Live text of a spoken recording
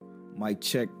Mic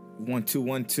check 1 2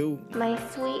 1 2. My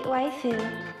sweet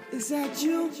waifu. Is that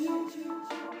you?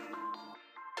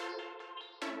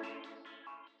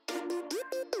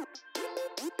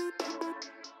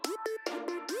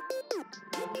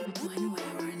 One way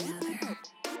or another.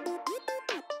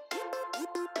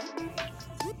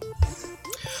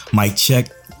 Mic check.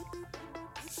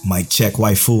 Mic check,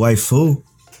 waifu.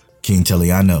 King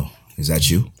Teliano, is that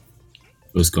you?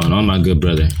 What's going on, my good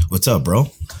brother? What's up,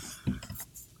 bro?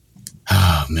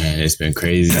 Oh, man, it's been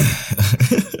crazy.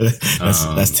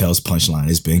 That's Tell's punchline.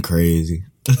 It's been crazy.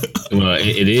 Well,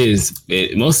 it is.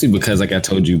 Mostly because, like I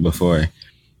told you before,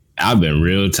 I've been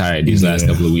real tired these last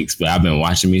couple of weeks, but I've been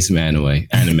watching me some anime,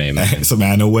 man. Some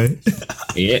anime?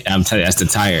 Yeah, I'm telling you, that's the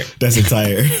tired. That's a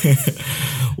tired.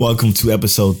 Welcome to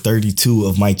episode 32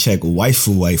 of Mic Check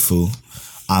Waifu.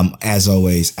 I'm, as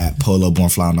always, at Polo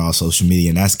Bornfly on all social media,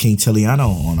 and that's King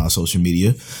Teliano on all social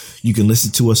media. You can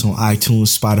listen to us on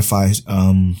iTunes, Spotify,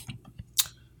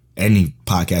 any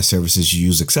podcast services you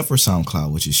use, except for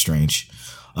SoundCloud, which is strange.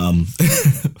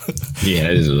 Yeah,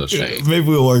 that is a little strange. Maybe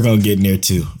we'll work on getting there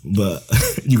too, but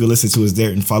you can listen to us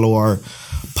there and follow our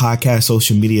podcast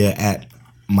social media at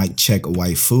Mic Check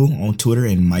Waifu on Twitter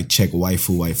and Mic Check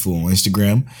Waifu on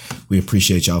Instagram. We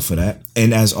appreciate y'all for that.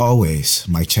 And as always,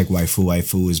 Mic Check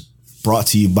Waifu is brought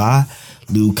to you by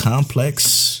Lube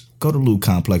Complex. Go to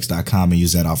lubecomplex.com and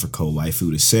use that offer code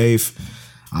Waifu to save.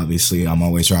 Obviously, I'm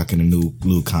always rocking the new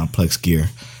Lube Complex gear.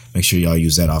 Make sure y'all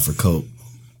use that offer code.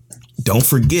 Don't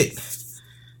forget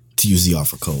to use the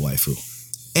offer code Waifu.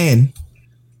 And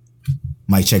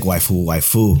Mic Check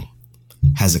Waifu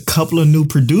has a couple of new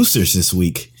producers this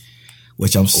week,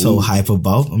 which I'm so hype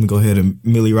about. Let me go ahead and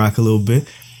Millie rock a little bit.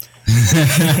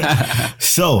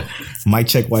 So, Mic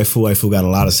Check Waifu got a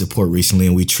lot of support recently,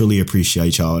 and we truly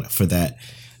appreciate y'all for that.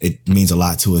 It means a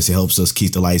lot to us. It helps us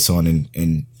keep the lights on,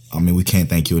 and I mean, we can't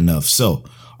thank you enough. So,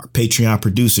 our Patreon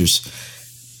producers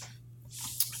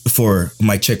for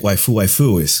Mic Check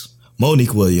Waifu is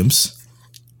Monique Williams,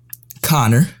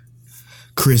 Connor,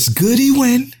 Chris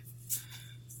Goodywin,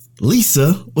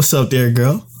 Lisa, what's up there,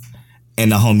 girl?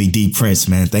 And the homie D Prince,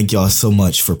 man. Thank y'all so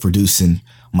much for producing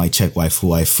Mic Check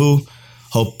Waifu.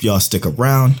 Hope y'all stick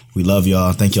around. We love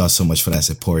y'all. Thank y'all so much for that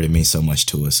support. It means so much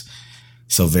to us.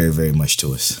 So very, very much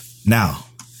to us. Now,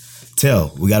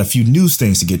 Tell, we got a few news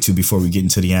things to get to before we get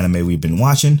into the anime we've been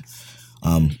watching.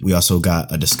 We also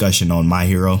got a discussion on My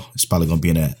Hero. It's probably going to be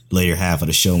in a later half of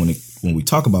the show when we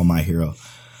talk about My Hero.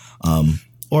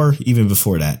 Or even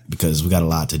before that, because we got a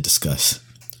lot to discuss.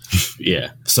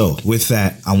 Yeah. So with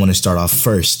that, I want to start off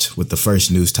first with the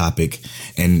first news topic,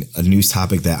 and a news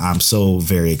topic that I'm so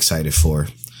very excited for.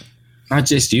 Not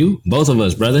just you, both of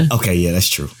us, brother. Okay, yeah, that's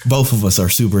true. Both of us are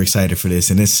super excited for this,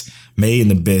 and it's Made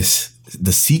in Abyss.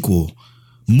 The sequel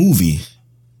movie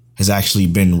has actually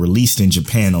been released in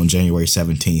Japan on January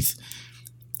 17th.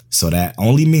 So that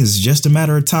only means it's just a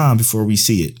matter of time before we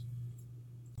see it.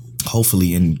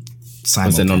 Hopefully in simulcast.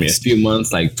 What's that normally, a few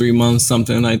months, like 3 months,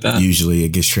 something like that? Usually it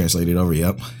gets translated over,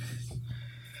 yep.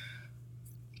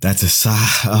 That's a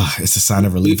sign. It's a sign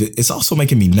of relief. It's also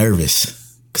making me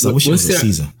nervous because I wish it was a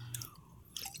season.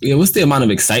 Yeah, what's the amount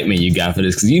of excitement you got for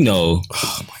this? Because you know.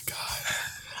 Oh my God.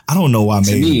 I don't know why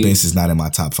Made in Abyss is not in my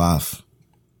top 5.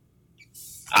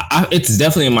 It's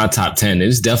definitely in my top 10.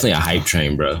 It's definitely a hype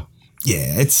train, bro.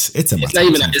 Yeah, it's in my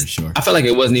top 10 for sure. I feel like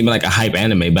it wasn't even like a hype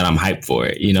anime, but I'm hyped for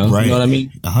it, you know? Right. You know what I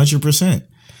mean? 100%.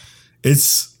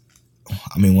 It's,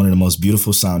 one of the most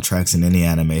beautiful soundtracks in any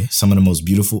anime. Some of the most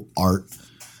beautiful art.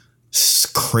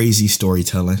 Crazy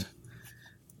storytelling.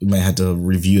 We might have to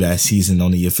review that season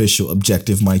on the official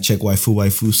objective Mic Check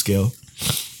Waifu scale.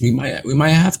 We might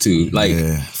have to. Like,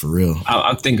 yeah, for real.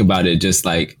 I'll think about it just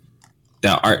like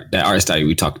that art style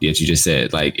that you just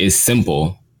said. Like, it's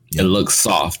simple. Yep. It looks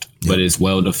soft, but it's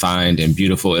well defined and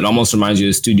beautiful. It almost reminds you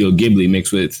of Studio Ghibli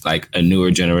mixed with like a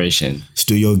newer generation.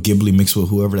 Studio Ghibli mixed with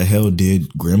whoever the hell did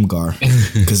Grimgar,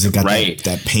 because it got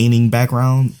that painting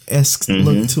background-esque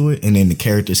look to it, and then the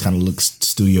characters kind of look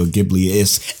Studio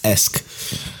Ghibli-esque.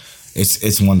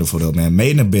 It's wonderful though, man.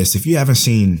 Made in Abyss. If you haven't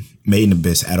seen Made in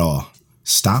Abyss at all,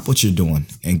 stop what you're doing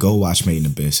and go watch Made in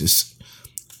Abyss.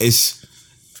 It's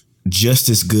just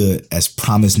as good as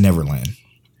Promised Neverland.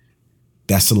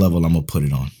 That's the level I'm going to put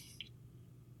it on.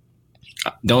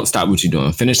 Don't stop what you're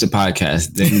doing. Finish the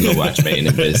podcast, then go watch Made in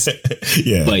Abyss.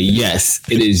 Yeah. But yes,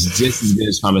 it is just as good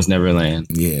as Promised Neverland.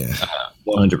 Yeah.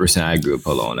 100% I agree with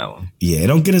Polo on that one. Yeah, it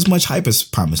don't get as much hype as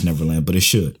Promised Neverland, but it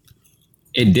should.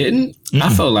 It didn't?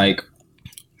 I felt like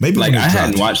maybe like I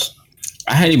hadn't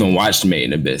even watched Made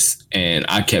in Abyss, and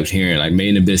I kept hearing like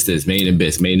Made in Abyss this, Made in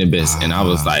Abyss, and I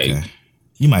was like, okay.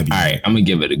 You might be all right, I'm going to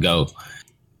give it a go.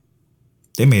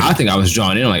 They made I it. think I was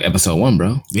drawn in on like episode 1,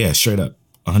 bro. Yeah, straight up.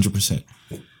 100%.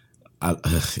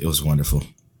 It was wonderful.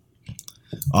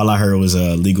 All I heard was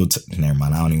legal. Never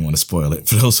mind. I don't even want to spoil it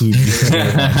for those who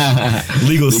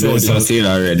legal We said both something. see it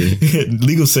already.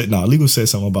 Legal said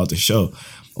something about the show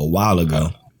a while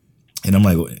ago, and I'm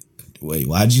like, wait,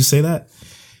 why did you say that?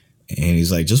 And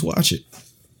he's like, just watch it.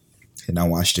 And I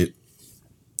watched it,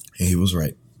 and he was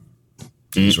right.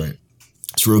 He was right.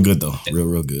 It's real good though,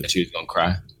 real good. She was gonna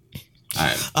cry.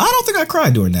 I don't think I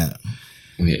cried during that.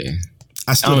 Yeah.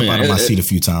 I stood up out of my seat a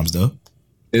few times though.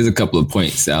 There's a couple of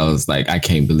points that I was like, I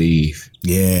can't believe.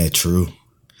 Yeah, true.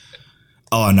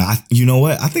 Oh no, you know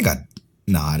what? I think I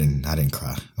didn't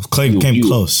cry. Came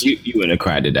close. You wouldn't have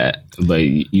cried to that, but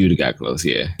you'd have got close.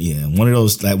 Yeah. Yeah, one of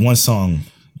those. That one song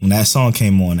when that song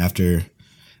came on after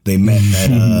they met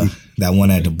that one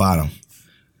at the bottom.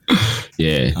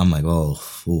 Yeah. I'm like, oh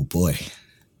boy,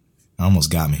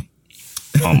 almost got me.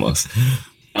 Almost.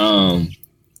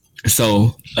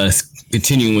 So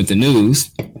continuing with the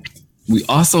news. We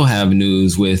also have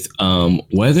news with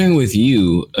Weathering with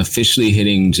You officially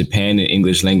hitting Japan and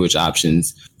English language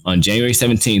options on January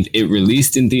 17th. It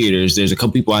released in theaters. There's a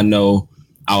couple people I know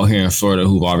out here in Florida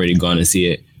who've already gone to see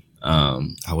it.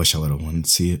 I wish I would have wanted to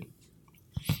see it.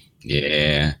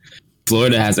 Yeah.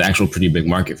 Florida has an actual pretty big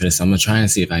market for this. I'm going to try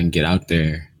and see if I can get out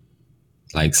there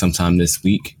like sometime this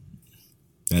week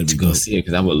That'd be to go good. see it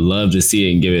because I would love to see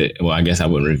it and give it. Well, I guess I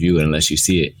wouldn't review it unless you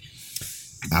see it.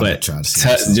 I But would try to see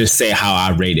it. just say how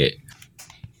I rate it.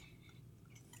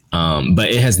 But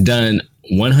it has done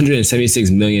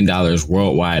 $176 million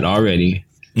worldwide already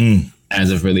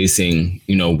as of releasing,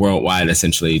 worldwide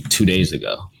essentially 2 days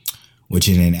ago. Which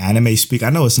in an anime speak, I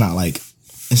know it's not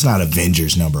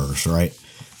Avengers numbers, right?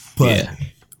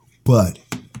 But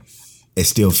it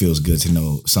still feels good to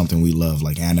know something we love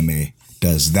like anime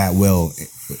does that well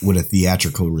with a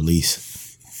theatrical release.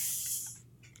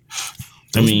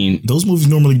 Those movies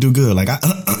normally do good. Like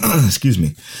excuse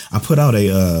me, I put out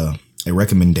a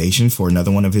recommendation for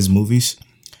another one of his movies,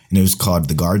 and it was called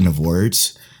The Garden of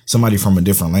Words. Somebody from a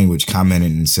different language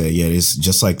commented and said, "Yeah, it's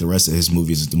just like the rest of his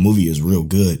movies. The movie is real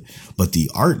good, but the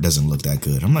art doesn't look that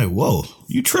good." I'm like, "Whoa,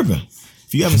 you tripping?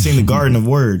 If you haven't seen The Garden of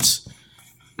Words,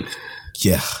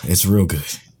 yeah, it's real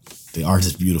good. The art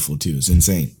is beautiful too. It's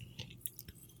insane."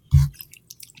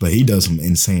 But he does some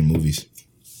insane movies.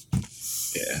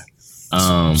 Yeah.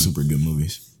 Super good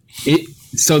movies.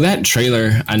 So that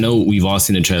trailer, I know we've all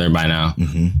seen the trailer by now.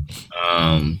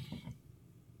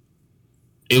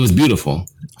 It was beautiful.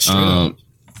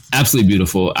 Absolutely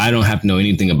beautiful. I don't have to know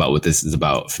anything about what this is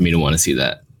about for me to want to see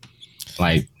that.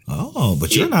 Like,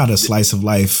 but you're not a slice of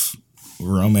life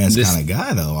romance kind of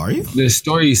guy, though, are you? The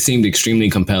story seemed extremely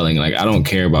compelling. Like, I don't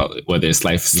care about whether it's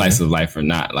slice of life or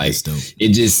not. Like,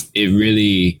 it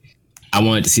really. I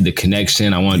wanted to see the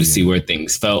connection. I wanted to see where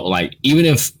things felt like, even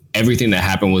if everything that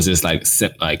happened was just like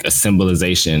a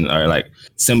symbolization or like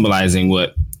symbolizing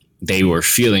what they were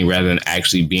feeling rather than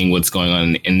actually being what's going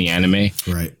on in the anime.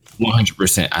 Right.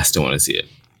 100%. I still want to see it.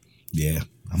 Yeah.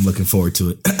 I'm looking forward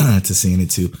to it, to seeing it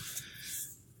too.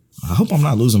 I hope I'm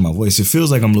not losing my voice. It feels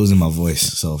like I'm losing my voice.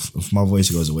 So if my voice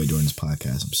goes away during this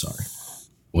podcast, I'm sorry.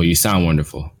 Well, you sound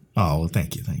wonderful. Oh, well,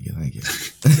 thank you.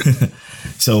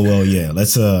 So, well, yeah,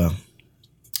 that's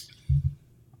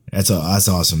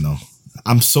awesome though.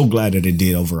 I'm so glad that it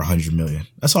did over 100 million.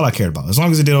 That's all I cared about. As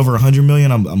long as it did over 100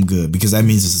 million, I'm good because that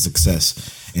means it's a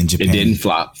success in Japan. It didn't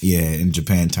flop. Yeah, in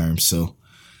Japan terms. So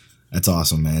that's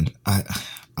awesome, man. I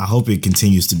hope it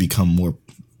continues to become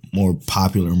more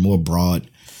popular, more broad.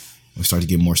 We start to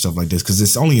get more stuff like this because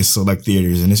it's only in select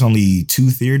theaters and it's only 2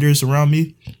 theaters around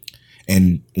me,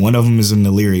 and one of them is in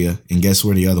Elyria. And guess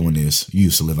where the other one is? You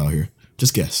used to live out here.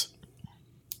 Just guess.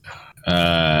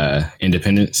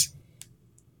 Independence.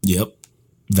 Yep.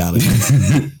 Valid.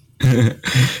 Yeah,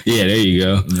 there you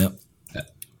go. Yep.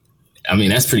 I mean,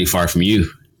 that's pretty far from you.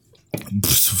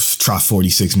 Try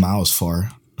 46 miles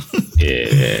far.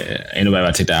 Yeah. Ain't nobody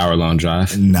about to take the hour-long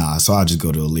drive. Nah, so I'll just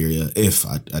go to Elyria if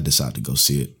I decide to go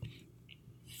see it.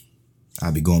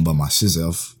 I'll be going by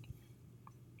myself.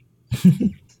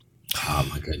 Oh,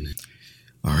 my goodness.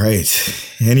 All right.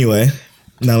 Anyway,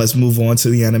 now let's move on to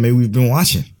the anime we've been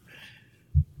watching.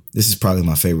 This is probably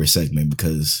my favorite segment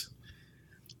because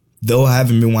though I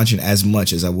haven't been watching as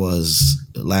much as I was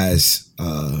last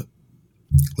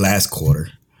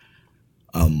quarter,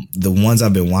 the ones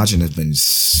I've been watching have been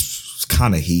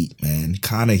kind of heat, man.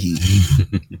 Kind of heat.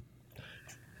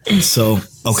 So,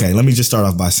 okay, let me just start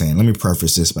off by saying, let me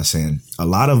preface this by saying a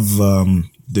lot of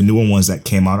the newer ones that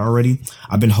came out already,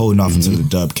 I've been holding off until the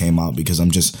dub came out because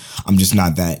I'm just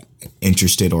not that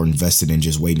interested or invested in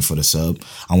just waiting for the sub.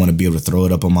 I want to be able to throw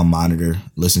it up on my monitor,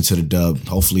 listen to the dub.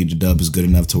 Hopefully the dub is good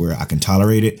enough to where I can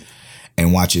tolerate it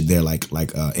and watch it there like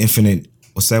Infinite.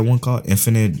 What's that one called?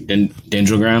 Infinite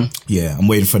Dendrogram. Yeah, I'm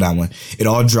waiting for that one. It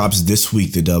all drops this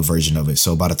week, the dub version of it.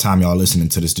 So by the time y'all listening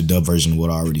to this, the dub version would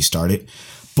already started.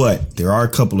 But there are a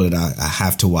couple that I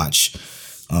have to watch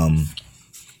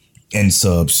in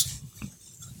subs.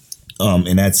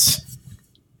 And that's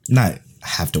not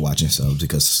have to watch in subs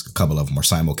because a couple of them are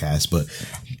simulcast, but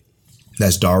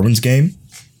that's Darwin's Game,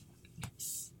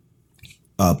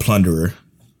 Plunderer.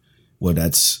 Well,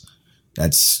 that's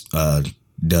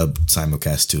dub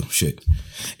simulcast too. Shit.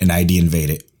 And ID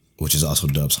Invaded, which is also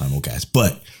dub simulcast.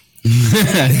 But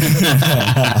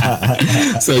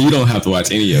so you don't have to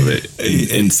watch any of it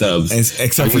in subs,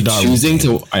 except for Darwin's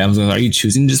Game. Are you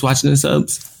choosing just watching the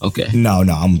subs? Okay. No,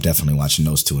 I'm definitely watching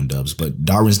those two in dubs. But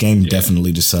Darwin's Game,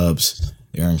 definitely the subs.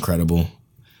 They're incredible.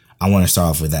 I want to start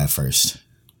off with that first.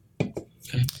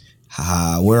 Okay.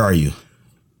 Where are you?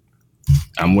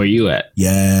 I'm where you at.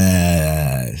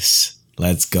 Yes.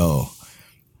 Let's go.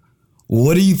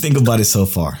 What do you think about it so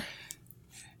far?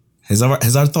 Has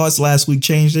our thoughts last week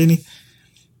changed any?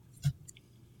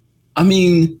 I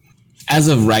mean, as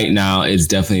of right now, it's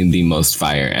definitely the most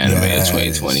fire anime of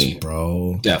 2020.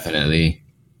 Bro. Definitely.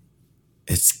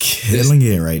 It's killing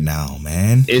it right now,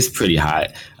 man. It's pretty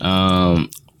hot. I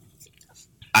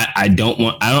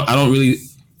don't really,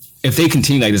 if they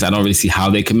continue like this, I don't really see how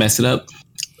they can mess it up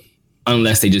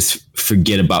unless they just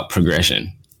forget about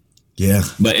progression. Yeah.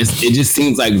 But it just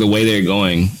seems like the way they're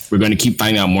going, we're going to keep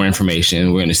finding out more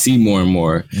information. We're going to see more and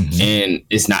more. Mm-hmm. And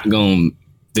there's not going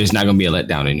to be a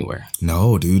letdown anywhere.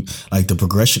 No, dude. Like the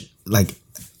progression,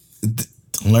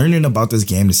 learning about this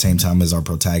game the same time as our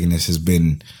protagonist has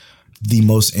been the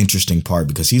most interesting part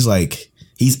because he's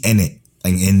in it.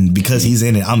 And because he's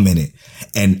in it, I'm in it.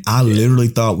 And I literally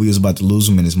thought we was about to lose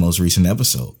him in his most recent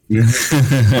episode. I'm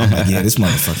like, yeah, this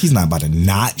motherfucker, he's not about to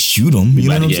not shoot him. You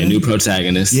know what I'm saying? A new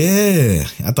protagonist. Yeah.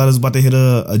 I thought it was about to hit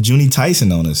a Junie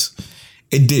Tyson on us.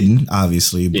 It didn't,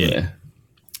 obviously. But yeah.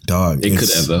 Dog. It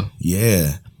could have, though.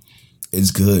 Yeah.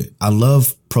 It's good. I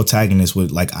love protagonists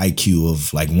with IQ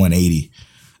of 180.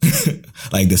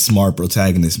 Like the smart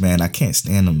protagonist, man. I can't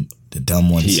stand them. The dumb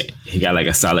ones. He got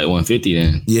a solid 150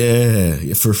 then.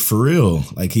 Yeah, for real.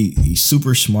 He's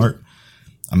super smart.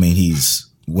 I mean, he's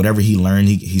whatever he learned,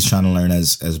 he's trying to learn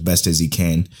as best as he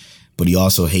can. But he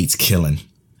also hates killing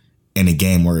in a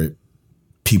game where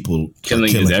people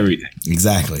killing is everything.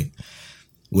 Exactly,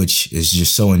 which is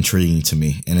just so intriguing to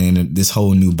me. And then this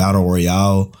whole new battle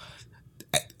royale.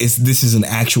 This is an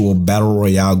actual battle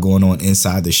royale going on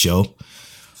inside the show.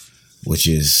 Which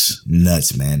is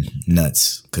nuts, man.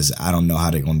 Nuts. Because I don't know how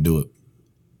they're going to do it.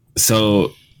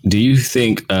 So, do you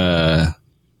think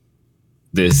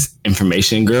this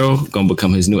information girl going to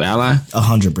become his new ally?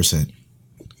 100%.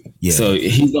 Yeah. So,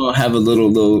 he's going to have a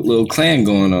little clan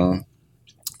going on.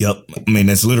 Yep. I mean,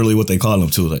 that's literally what they call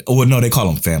him, too. No, they call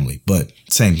him family. But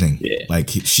same thing. Yeah.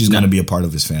 She's going to be a part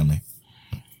of his family.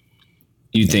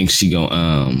 You think she going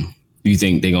to... You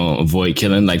think they're gonna avoid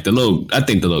killing? I think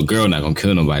the little girl not gonna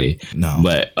kill nobody. No.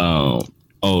 But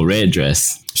Red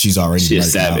Dress. She's already a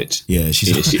savage. Out. Yeah,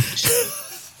 she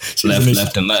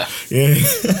left and left. Yeah.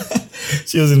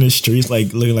 She was in the streets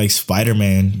looking like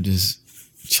Spider-Man, just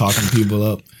chalking people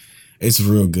up. It's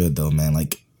real good though, man.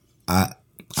 I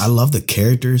love the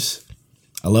characters.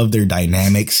 I love their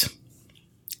dynamics.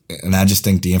 And I just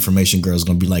think the information girl is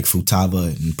gonna be like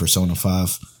Futaba in Persona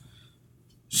 5.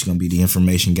 She's going to be the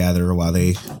information gatherer while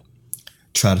they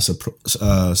try to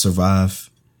survive.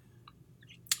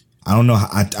 I don't know.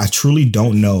 I truly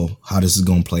don't know how this is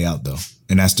going to play out, though.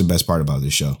 And that's the best part about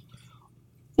this show.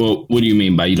 Well, what do you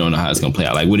mean by you don't know how it's going to play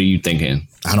out? What are you thinking?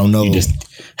 I don't know. You just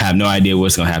have no idea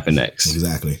what's going to happen next.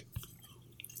 Exactly.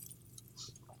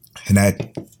 And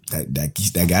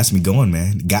that gets me going,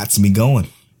 man. Got me going.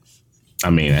 I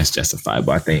mean, that's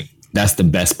justifiable, I think. That's the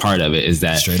best part of it is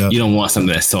that you don't want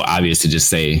something that's so obvious to just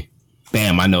say,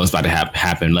 bam, I know it's about to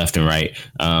happen left and right.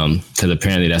 Because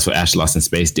apparently that's what Ash Lost in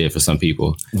Space did for some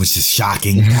people. Which is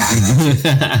shocking.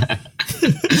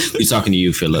 We're talking to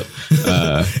you, Philip.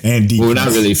 And well, not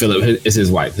really Philip. It's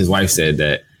his wife. His wife said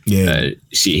that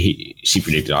she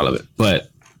predicted all of it.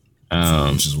 But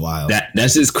which is wild.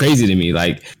 That's just crazy to me.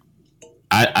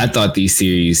 I thought these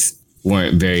series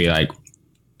weren't very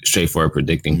straightforward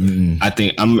predicting. Mm-mm. I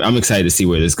think I'm excited to see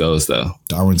where this goes though.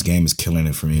 Darwin's Game is killing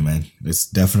it for me, man. It's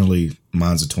definitely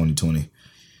mine's of 2020.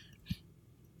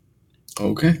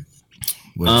 Okay.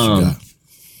 What you got?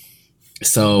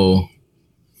 So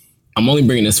I'm only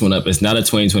bringing this one up. It's not a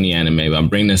 2020 anime, but I'm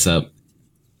bringing this up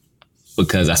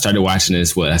because I started watching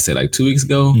this, what I said, like 2 weeks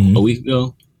ago, a week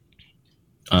ago.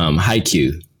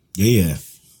 Haikyuu. Yeah.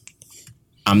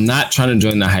 I'm not trying to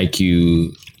join the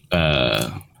Haikyuu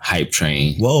hype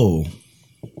train. Whoa.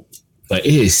 But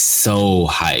it is so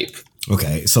hype.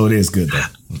 Okay, so it is good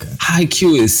though. Okay.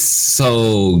 Haikyuu is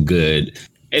so good.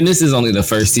 And this is only the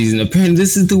first season. Apparently,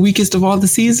 this is the weakest of all the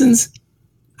seasons.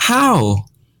 How?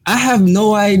 I have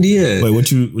no idea. Wait,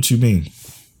 what you mean?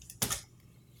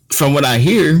 From what I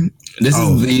hear, this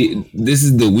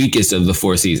is the weakest of the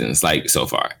 4 seasons, like so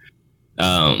far.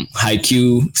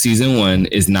 Haikyuu season 1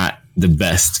 is not the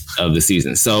best of the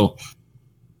season. So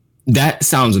that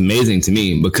sounds amazing to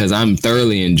me because I'm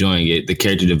thoroughly enjoying it. The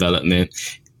character development.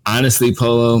 Honestly,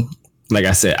 Polo, like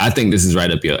I said, I think this is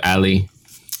right up your alley.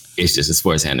 It's just a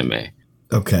sports anime.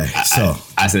 Okay, so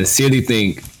I sincerely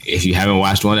think if you haven't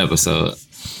watched one episode,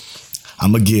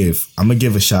 I'm gonna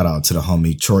give a shout out to the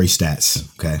homie Troy Stats.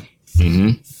 Okay,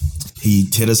 he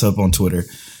hit us up on Twitter,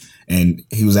 and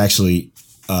he was actually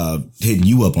hitting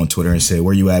you up on Twitter and said,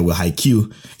 "Where you at with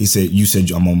Haikyuu?" He said, "You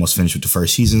said I'm almost finished with the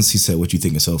first seasons." He said, "What you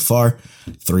thinking so far?"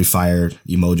 3 fire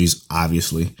emojis,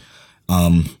 obviously.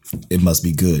 It must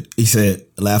be good. He said,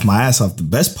 "Laugh my ass off. The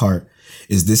best part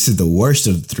is this is the worst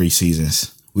of the 3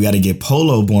 seasons. We got to get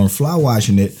Polo Born Fly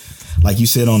watching it. Like you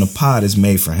said on the pod, it's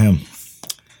made for him."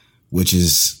 Which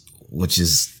is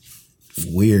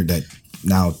weird that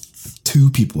now 2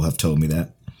 people have told me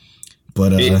that.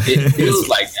 But it feels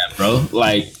like that, bro.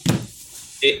 Like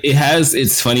it has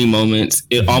its funny moments.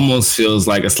 It almost feels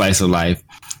like a slice of life.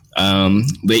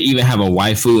 They even have a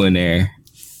waifu in there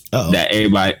that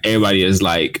everybody is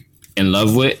like in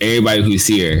love with. Everybody who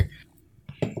see her,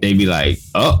 they be like,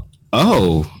 oh,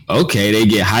 okay. They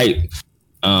get hype.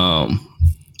 I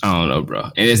don't know, bro.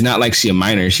 And it's not like she a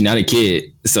minor. She not a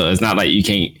kid. So it's not like you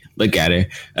can't look at her.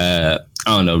 I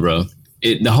don't know, bro.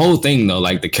 The whole thing, though,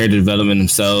 like the character development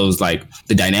themselves, like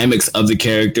the dynamics of the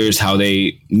characters, how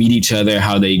they meet each other,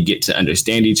 how they get to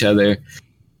understand each other.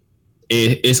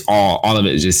 It's all of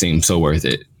it just seems so worth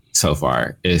it so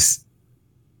far.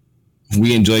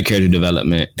 We enjoy character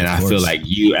development. And I feel like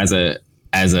you as a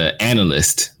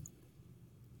analyst,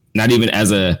 not even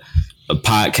as a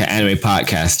anime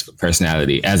podcast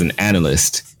personality, as an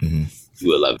analyst, you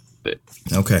would love it.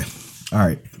 Okay. All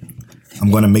right. I'm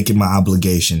going to make it my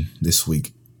obligation this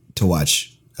week to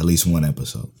watch at least 1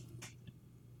 episode.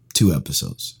 2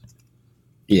 episodes.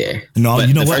 Yeah. No, but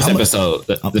you know the what? First episode,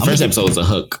 the first episode is a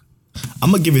hook.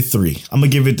 I'm going to give it 3. I'm going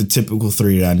to give it the typical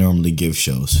 3 that I normally give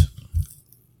shows.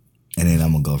 And then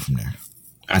I'm going to go from there.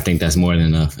 I think that's more than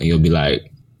enough. And you'll be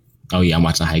like, oh yeah, I'm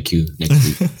watching Haikyuu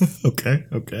next week.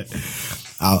 Okay.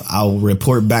 I'll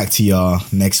report back to y'all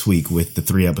next week with the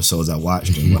 3 episodes I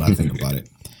watched and what I think about it.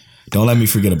 Don't let me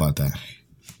forget about that.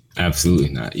 Absolutely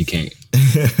not. You can't.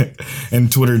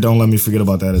 And Twitter, don't let me forget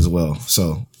about that as well.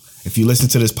 So if you listen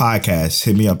to this podcast,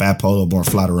 hit me up at Polo Born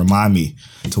Fly to remind me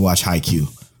to watch Haikyuu,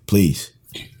 please.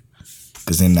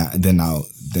 Because then I'll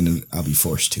be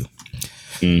forced to.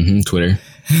 Twitter.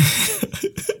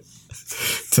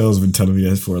 Tel's been telling me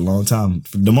that for a long time.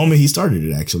 From the moment he started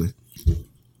it, actually.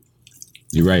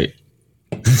 You're right.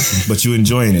 But you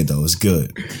enjoying it though. It's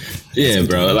good. Yeah,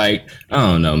 bro. Like, I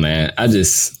don't know, man.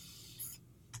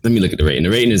 Let me look at the rating.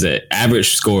 The rating is an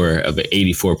average score of an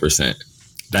 84%.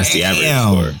 That's the average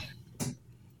score.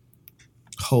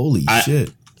 Holy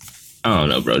shit. I don't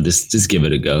know, bro. Just give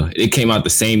it a go. It came out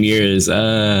the same year as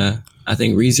I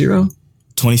think ReZero.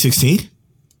 2016?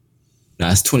 No,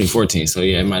 it's 2014. So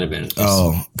yeah, it might have been.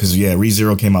 Oh, because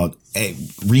ReZero came out.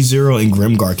 ReZero and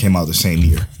Grimgar came out the same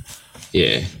year.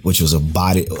 Yeah, which was a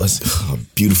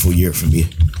beautiful year for me.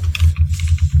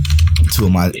 Two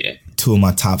of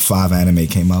my top 5 anime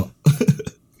came out.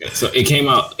 So it came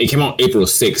out April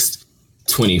 6th,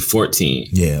 2014.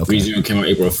 Yeah, okay. ReZero came out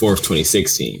April 4th,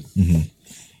 2016.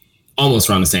 Almost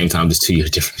around the same time, just 2 year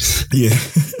difference. Yeah.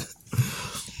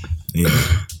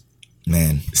 Yeah.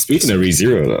 Man. Speaking of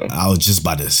ReZero, though, I was just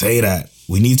about to say that.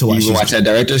 We need to watch. You watch that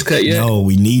director's cut yet? No,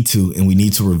 we need to, and we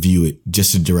need to review it.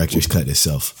 Just the director's cut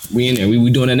itself. We in there. We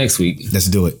doing that next week. Let's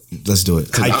do it.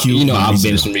 Haikyuu, I'll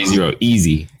binge some ReZero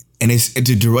easy. And it's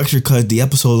the director cut. The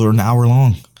episodes are an hour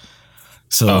long.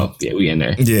 So yeah, we in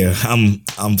there. Yeah,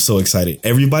 I'm so excited.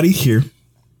 Everybody here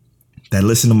that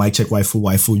listen to Mike Check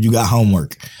Waifu, you got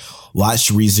homework. Watch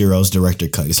ReZero's director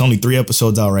cut. It's only 3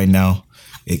 episodes out right now.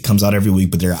 It comes out every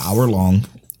week, but they're an hour long,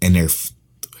 and they're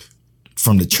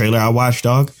from the trailer I watched,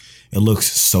 dog. It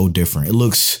looks so different. It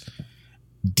looks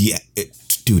the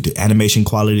animation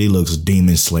quality looks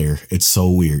Demon Slayer. It's so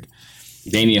weird.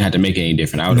 They didn't even have to make it any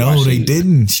different. No, they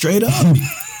didn't. Straight up.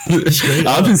 I'm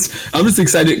just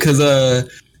excited because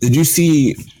did you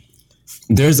see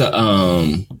There's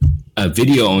a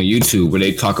video on YouTube where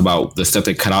they talk about the stuff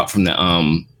they cut out from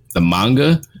the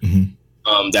manga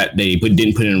that they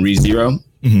didn't put in ReZero.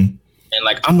 And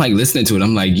like I'm like listening to it,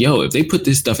 I'm like, yo, if they put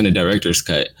this stuff in the director's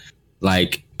cut,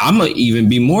 like I'm gonna even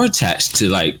be more attached to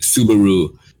like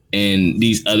Subaru and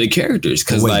these other characters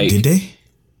because like did they?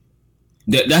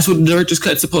 That's what the director's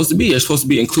cut's supposed to be. They're supposed to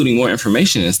be including more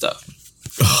information and stuff.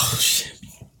 Oh shit!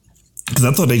 Because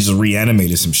I thought they just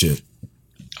reanimated some shit.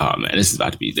 Oh man, this is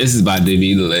about to be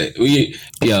lit. I'm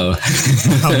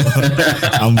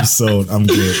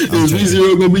good. Is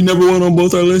ReZero gonna be number one on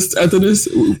both our lists after this?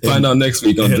 We'll find out next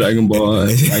week on Dragon Ball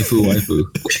Waifu.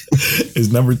 It's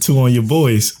number 2 on your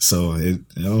boys, so it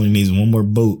only needs one more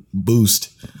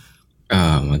boost.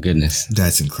 Oh my goodness,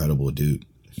 that's incredible, dude.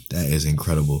 That is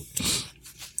incredible.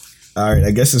 All right,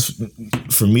 I guess it's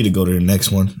for me to go to the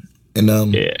next one, and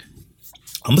I'm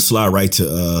gonna slide right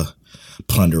to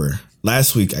Plunderer.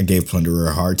 Last week, I gave Plunderer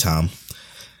a hard time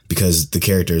because the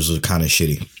characters were kind of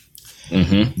shitty.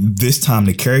 This time,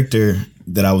 the character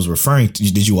that I was referring to,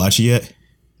 did you watch it yet?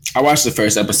 I watched the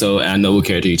first episode, and I know what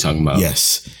character you're talking about.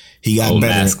 Yes. He got better.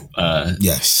 Mask,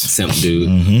 yes. Simp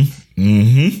dude.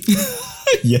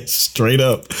 Yes, straight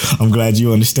up. I'm glad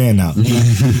you understand now.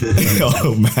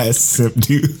 Oh, mask simp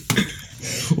dude.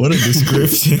 What a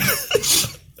description.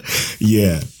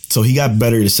 Yeah. So he got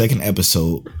better the second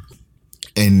episode.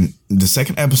 And the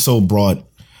second episode brought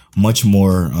much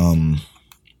more,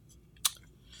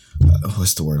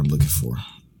 what's the word I'm looking for?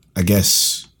 I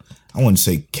guess I wouldn't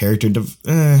say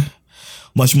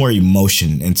much more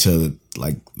emotion into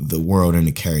like the world and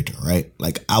the character, right?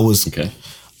 Like I was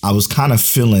kind of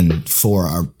feeling for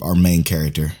our main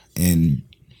character, and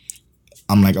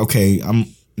I'm like, okay,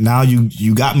 now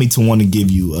you got me to want to give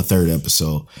you a third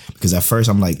episode, because at first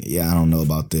I'm like, yeah, I don't know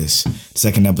about this.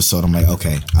 Second episode, I'm like,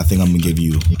 okay, I think I'm gonna give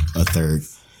you a third,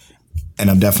 and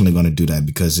I'm definitely gonna do that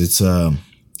because it's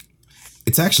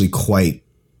actually quite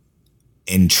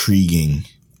intriguing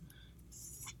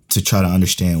to try to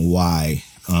understand why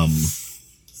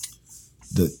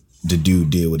the dude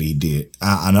did what he did.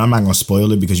 I'm not gonna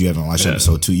spoil it because you haven't watched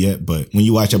episode 2 yet, but when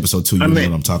you watch episode 2, you know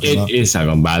what I'm talking about. It's not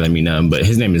gonna bother me none. But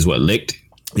his name is what? Licked.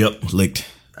 Yep, Licked.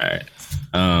 All right.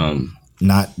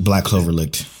 Not Black Clover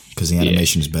Licked, because the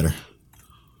animation is better.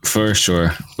 For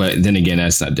sure. But then again,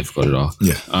 that's not difficult at all.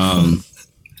 Yeah.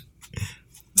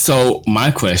 So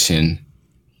my question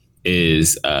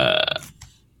is,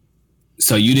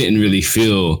 so you didn't really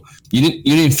feel you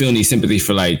didn't feel any sympathy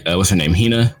for like what's her name,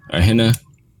 Hina?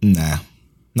 Nah,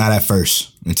 not at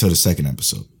first until the second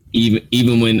episode.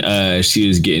 Even when she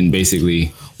was getting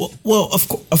basically. Well,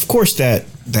 of course that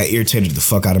irritated the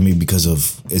fuck out of me because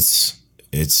of its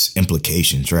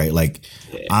implications, right? Like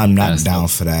I'm not down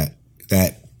for that.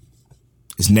 That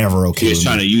is never okay. He was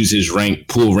trying to use his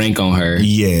pull rank on her.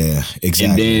 Yeah,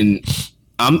 exactly. And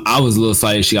then I was a little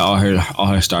excited. She got all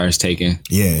her stars taken.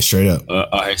 Yeah, straight up.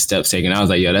 All her steps taken. I was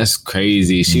like, yo, that's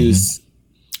crazy. She was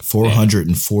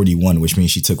 441, which means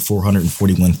she took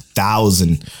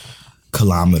 441,000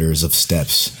 kilometers of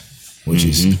steps, which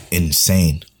is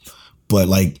insane. But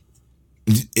like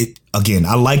it again,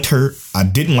 I liked her. I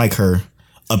didn't like her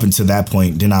up until that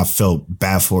point. Then I felt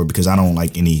bad for her because I don't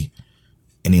like any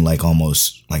like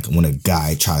almost like when a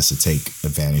guy tries to take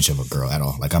advantage of a girl at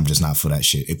all. Like I'm just not for that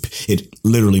shit. It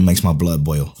literally makes my blood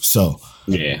boil. So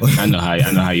yeah, I know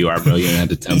how you are, bro. You don't have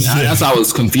to tell me. That's why I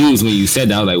was confused when you said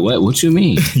that. I was like, what you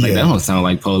mean? Like that don't sound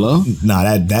like Polo.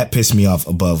 Nah, that pissed me off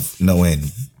above no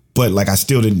end. But like I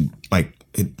still didn't like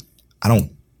it. I don't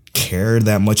care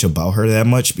that much about her that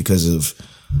much because of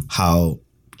how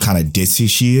kind of ditzy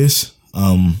she is.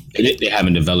 They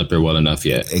haven't developed her well enough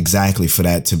yet. Exactly, for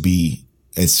that to be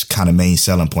its kind of main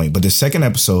selling point. But the second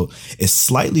episode, it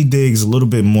slightly digs a little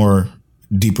bit more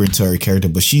deeper into her character,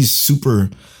 but she's super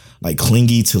like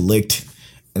clingy to Licked.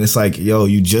 And it's like, yo,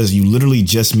 you literally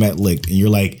just met Licked, and you're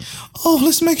like, oh,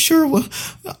 let's make sure.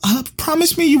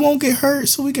 Promise me you won't get hurt,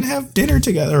 so we can have dinner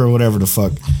together or whatever the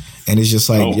fuck. And it's just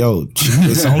like, yo,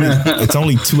 it's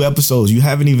only 2 episodes. You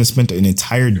haven't even spent an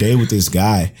entire day with this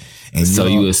guy, and so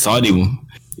you was salty.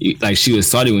 Like she was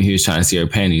salty when he was trying to see her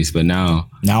panties, but now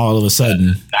all of a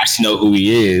sudden, now she know who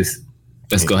he is.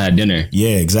 Let's go have dinner.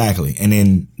 Yeah, exactly. And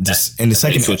then in the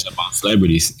second, switch up on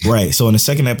celebrities, right? So in the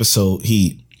second episode,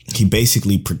 he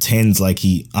basically pretends like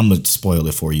I'm gonna spoil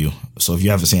it for you. So if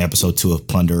you haven't seen episode 2 of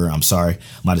Plunderer, I'm sorry,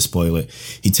 I might have spoiled it.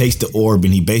 He takes the orb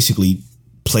and he basically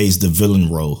plays the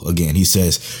villain role again. He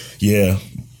says, yeah,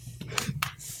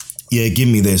 give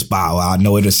me this. Bow. I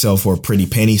know it'll sell for a pretty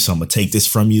penny, so I'm gonna take this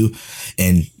from you.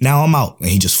 And now I'm out. And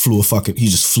he just flew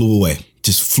away.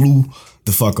 Just flew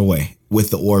the fuck away with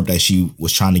the orb that she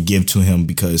was trying to give to him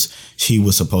because he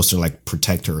was supposed to like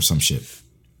protect her or some shit.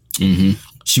 Mm-hmm.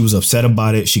 She was upset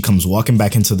about it. She comes walking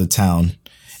back into the town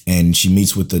and she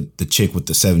meets with the chick with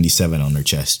the 77 on her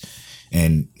chest.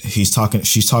 And she's talking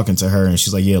to her and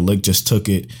she's like, yeah, Lick just took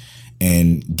it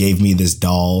and gave me this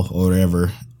doll or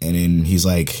whatever. And then she's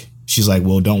like,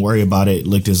 well, don't worry about it.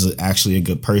 Lick is actually a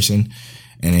good person.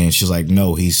 And then she's like,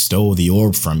 no, he stole the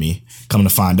orb from me. Come to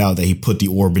find out that he put the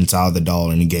orb inside the doll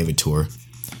and he gave it to her.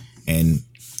 And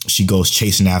she goes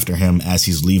chasing after him as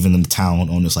he's leaving the town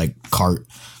on this like cart,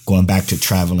 going back to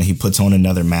traveling. He puts on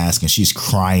another mask and she's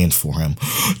crying for him.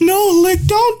 No, Lick,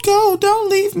 don't go. Don't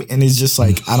leave me. And it's just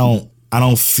like, I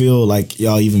don't feel like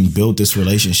y'all even built this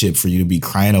relationship for you to be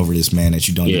crying over this man that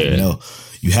you don't even know.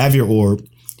 You have your orb.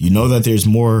 You know that there's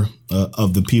more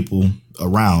of the people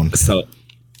around. So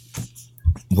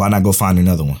why not go find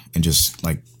another one and just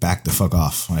like back the fuck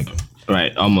off? Like,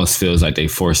 right, almost feels like they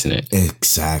forcing it.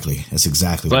 Exactly. That's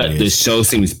exactly what it is. But the show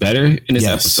seems better in this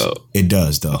episode. It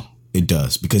does, though. It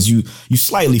does, because you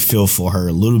slightly feel for her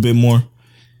a little bit more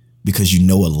because you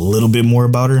know a little bit more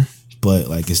about her, but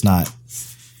like it's not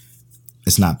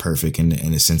perfect in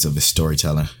the sense of its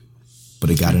storytelling. But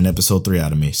it got an episode 3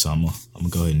 out of me, so I'm gonna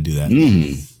go ahead and do that.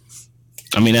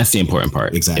 I mean, that's the important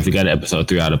part. Exactly. If we got an episode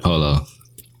 3 out of Polo,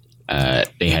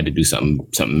 they had to do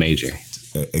something major.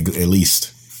 At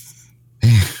least. All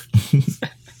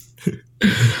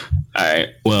right.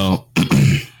 Well,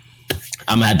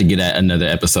 I'm gonna have to get at another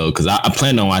episode because I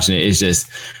plan on watching it. It's just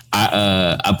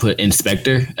I put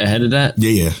Inspector ahead of that.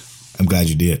 Yeah. I'm glad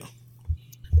you did.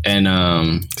 And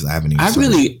because I haven't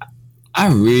even. I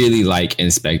really like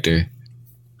Inspector.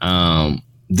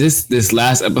 This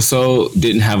last episode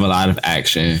didn't have a lot of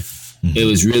action. Mm-hmm. It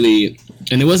was really,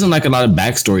 and it wasn't like a lot of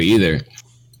backstory either.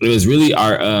 It was really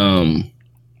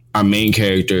our main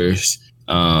characters,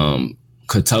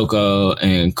 Kotoko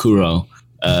and Kuro.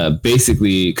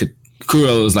 Basically,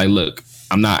 Kuro was like, "Look,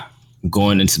 I'm not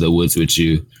going into the woods with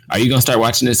you. Are you gonna start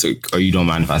watching this, or you don't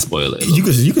mind if I spoil it?" You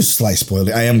could slight spoil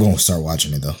it. I am gonna start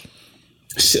watching it though.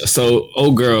 So,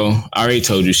 old girl, I already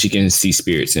told you she can see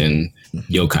spirits and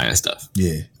yokai and stuff.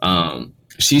 Yeah.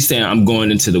 She's saying, I'm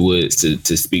going into the woods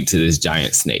to speak to this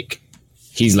giant snake.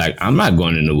 He's like, I'm not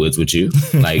going in the woods with you.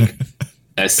 Like,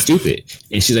 that's stupid.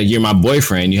 And she's like, you're my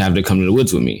boyfriend. You have to come to the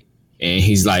woods with me. And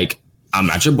he's like, I'm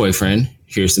not your boyfriend.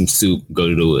 Here's some soup. Go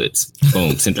to the woods.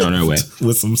 Boom. Sent her on her way.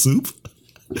 With some soup?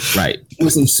 Right.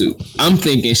 With some soup. I'm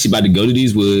thinking she's about to go to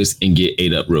these woods and get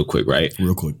ate up real quick, right?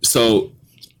 Real quick. So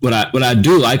what I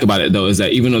do like about it, though, is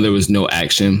that even though there was no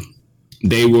action,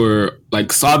 they were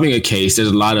like solving a case. There's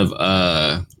a lot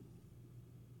of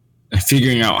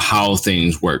figuring out how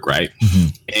things work, right? Mm-hmm.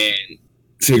 And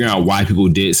figuring out why people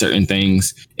did certain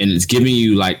things. And it's giving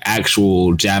you like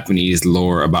actual Japanese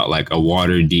lore about like a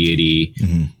water deity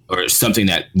or something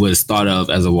that was thought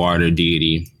of as a water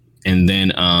deity. And then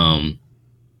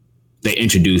they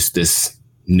introduced this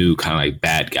new kind of like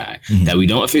bad guy that we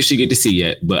don't officially get to see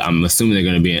yet, but I'm assuming they're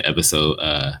going to be in episode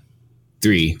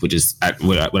 3, which is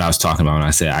what I was talking about when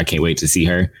I said I can't wait to see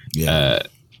her. Yeah,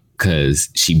 because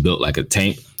she built like a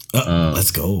tank.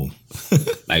 Let's go.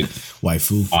 Like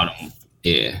waifu. Autumn.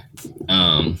 Yeah.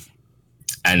 And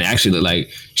actually,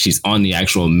 like she's on the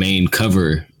actual main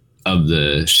cover of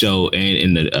the show and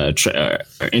in the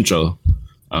intro.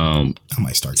 I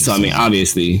might start. So I mean,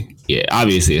 obviously,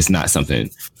 it's not something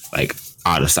like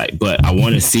out of sight, but I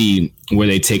want to see where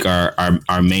they take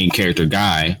our main character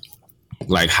guy,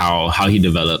 like how he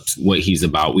develops, what he's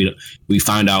about. We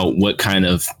find out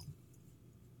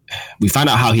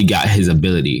how he got his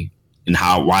ability and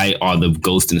why all the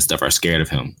ghosts and stuff are scared of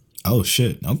him. Oh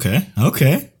shit. Okay.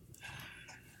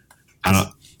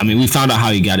 We found out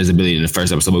how he got his ability in the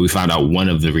first episode, but we found out one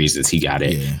of the reasons he got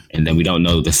it, and then we don't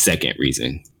know the second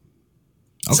reason.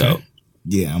 Okay. So,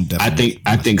 yeah, I'm definitely.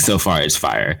 I think so far it's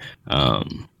fire,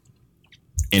 and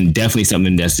definitely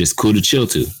something that's just cool to chill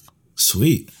to.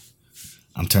 Sweet.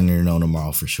 I'm turning it on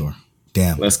tomorrow for sure.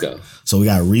 Damn. Let's go. So we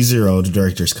got ReZero, the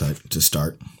director's cut, to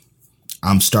start.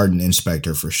 I'm starting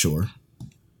Inspector for sure.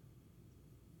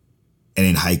 And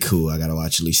in Haiku, I gotta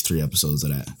watch at least 3 episodes of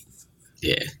that.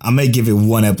 Yeah. I may give it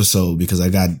 1 episode because I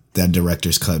got that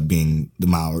director's cut being the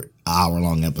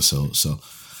hour-long episode. So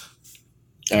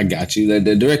I got you.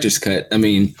 The director's cut. I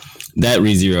mean, that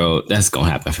ReZero, that's gonna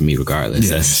happen for me regardless.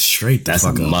 Yeah, that's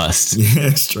a must. Yeah,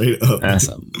 straight up. That's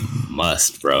a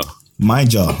must, bro.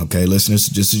 Mind y'all, okay, listeners,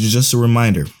 just a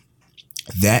reminder.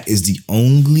 That is the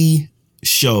only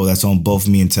show that's on both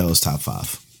me and Tel's top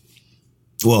 5.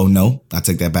 Well, no, I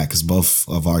take that back because both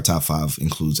of our top 5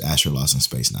 includes Asher Lost in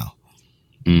Space now.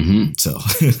 Mm-hmm. So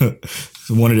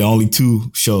one of the only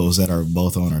 2 shows that are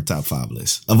both on our top 5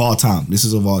 list of all time. This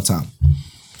is of all time.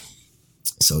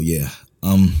 So yeah.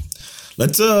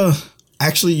 Let's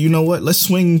actually, you know what? Let's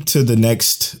swing to the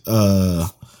next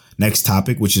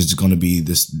topic, which is going to be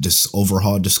this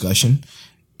overhaul discussion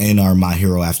in our My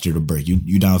Hero after the break.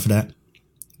 You down for that?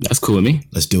 That's cool with me.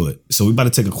 Let's do it. So we about to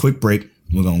take a quick break.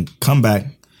 We're gonna come back.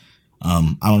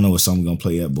 I don't know what song we're gonna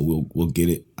play yet, but we'll get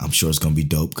it. I'm sure it's gonna be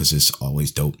dope because it's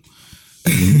always dope.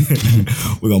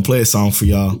 We're gonna play a song for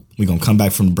y'all. We're gonna come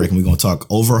back from the break and we're gonna talk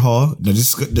overhaul. The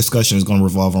discussion is gonna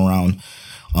revolve around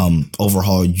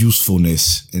overhaul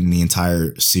usefulness in the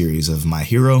entire series of My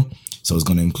Hero. So it's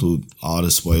gonna include all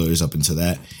the spoilers up into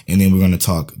that, and then we're gonna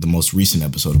talk the most recent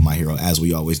episode of My Hero, as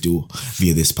we always do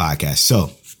via this podcast.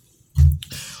 So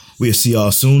we'll see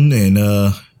y'all soon, and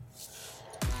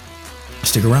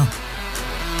stick around.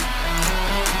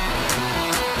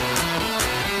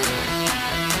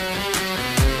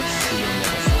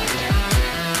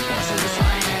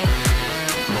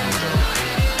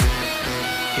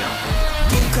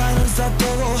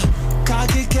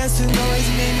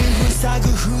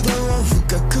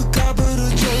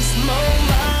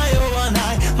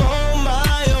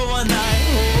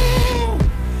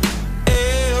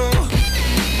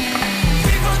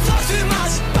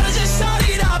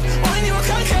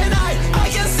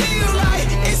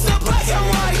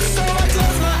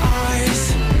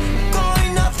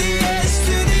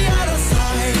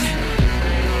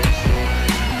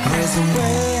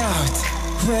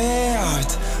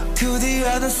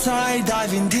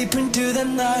 Diving deep into the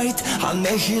night, I'll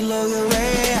make you look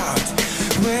way out,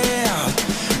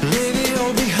 leave it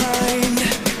all behind.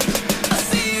 I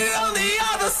see you on the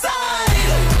other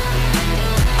side.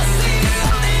 I see you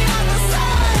on the other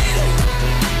side.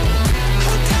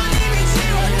 How can you meet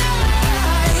you at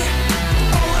night?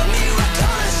 Oh, a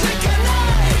miracle is shaking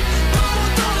night.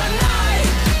 All the night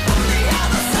on the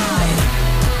other side.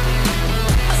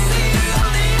 I see you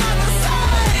on the other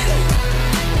side.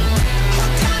 How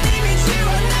can you meet you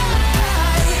at night?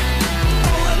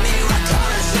 Oh, a miracle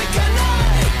is shaking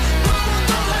night.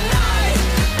 All the night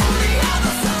on the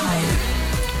other side.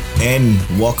 And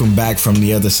welcome back from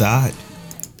the other side.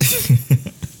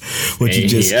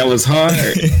 That was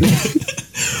hard.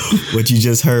 What you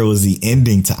just heard was the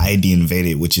ending to ID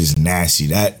Invaded, which is nasty.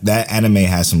 That anime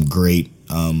has some great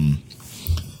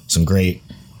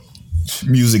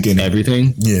music in it.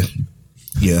 Everything. Yeah.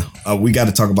 We got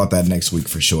to talk about that next week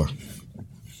for sure.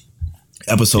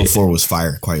 Episode 4 was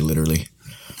fire, quite literally.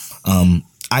 So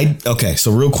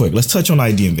real quick, let's touch on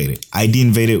ID Invaded. ID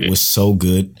Invaded was so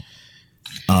good.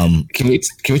 Can we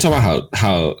talk about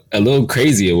how a little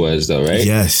crazy it was though, right?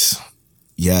 Yes.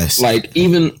 Like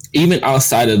even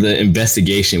outside of the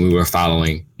investigation we were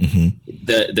following,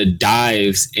 the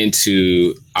dives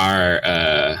into our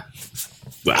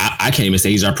I can't even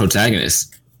say he's our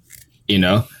protagonist,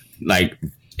 like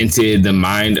into the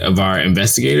mind of our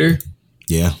investigator.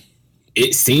 Yeah.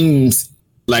 It seems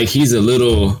like he's a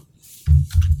little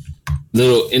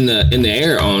in the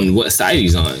air on what side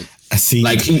he's on. I see.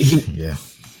 Like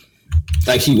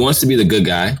he wants to be the good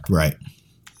guy. Right.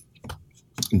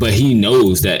 But he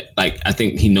knows that, I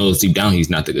think he knows deep down he's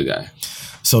not the good guy.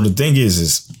 So the thing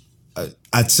is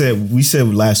we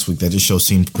said last week that this show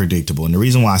seemed predictable, and the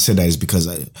reason why I said that is because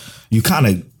you kind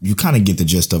of get the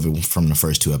gist of it from the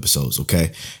first 2 episodes.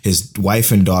 Okay, his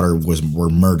wife and daughter were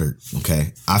murdered.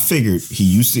 Okay, I figured he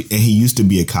used to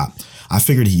be a cop. I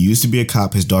figured he used to be a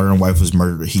cop. His daughter and wife was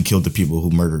murdered. He killed the people who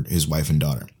murdered his wife and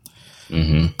daughter.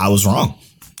 Mm-hmm. I was wrong.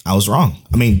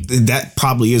 I mean, that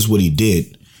probably is what he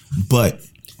did, but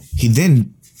he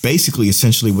then basically,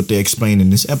 essentially, what they explained in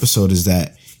this episode is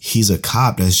that he's a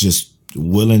cop that's just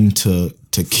willing to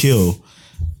kill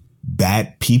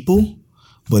bad people,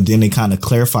 but then they kind of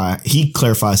he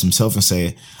clarifies himself and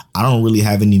say, I don't really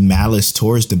have any malice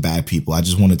towards the bad people. I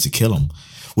just wanted to kill them,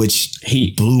 which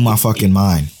blew my fucking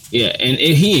mind. Yeah, and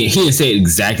he didn't say it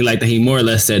exactly like that. He more or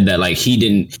less said that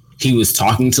he was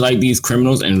talking to these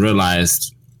criminals and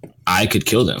realized I could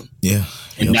kill them. Yeah.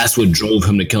 And that's what drove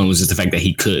him to kill him, was just the fact that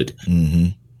he could. Mm-hmm.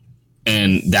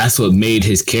 And that's what made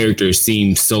his character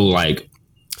seem so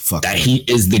Fuck that he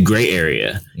is the gray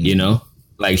area,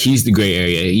 he's the gray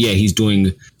area. Yeah, he's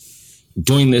doing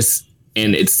this,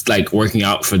 and it's working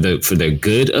out for the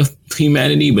good of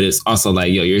humanity, but it's also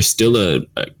you're still a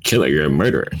killer, you're a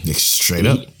murderer. Straight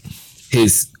up.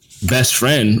 His best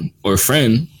friend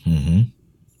mm-hmm.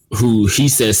 who he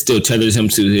says still tethers him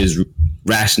to his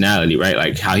rationality, right?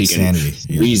 Like how he can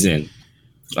reason.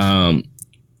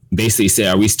 Basically say,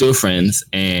 are we still friends?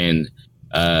 And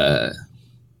are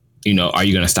you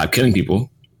going to stop killing people?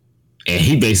 And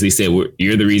he basically said,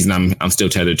 "You're the reason I'm still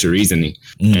tethered to reasoning,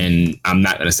 and I'm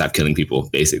not gonna stop killing people."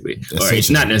 Basically, or it's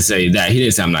not necessarily that he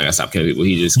didn't say I'm not gonna stop killing people.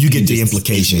 He just the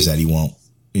implications that he won't.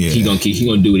 Yeah, he gonna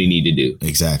do what he need to do.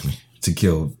 Exactly, to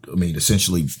kill. I mean,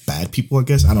 essentially bad people. I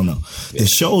guess I don't know. The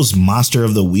show's Monster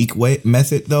of the Week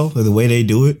method, though, the way they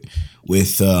do it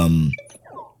with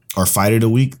our Fight of the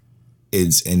Week,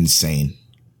 is insane.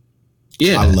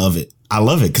 Yeah, I love it.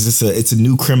 Because it's a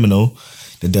new criminal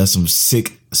that does some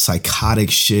sick,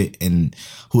 psychotic shit, and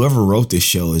whoever wrote this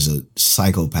show is a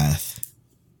psychopath.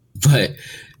 But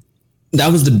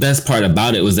that was the best part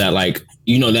about it, was that, like,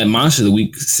 you know, that Monster of the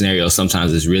Week scenario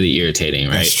sometimes is really irritating,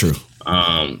 right? That's true.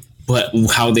 But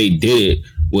how they did it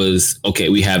was, okay,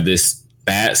 we have this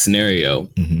bad scenario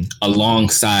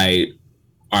alongside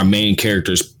our main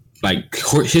characters, like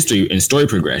history and story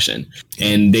progression,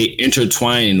 and they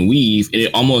intertwine and weave, and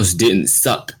it almost didn't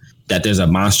suck that there's a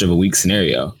Monster of a Week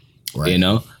scenario. Right. You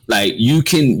know, like you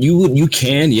can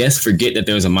yes, forget that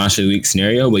there was a Monster of the Week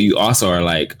scenario, but you also are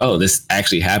like, oh, this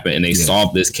actually happened, and they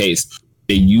solved this case.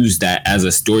 They use that as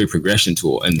a story progression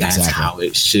tool, and that's how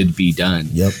it should be done.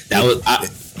 Yep. That was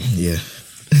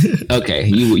okay.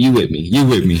 You with me? You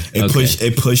with me?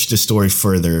 It pushed the story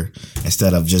further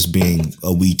instead of just being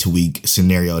a week to week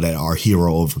scenario that our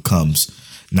hero overcomes.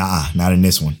 Nah, not in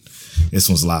this one. This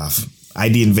one's live.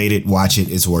 ID Invaded, watch it.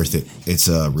 It's worth it. It's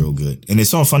real good, and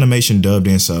it's on Funimation, dubbed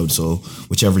and subbed. So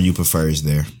whichever you prefer is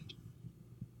there.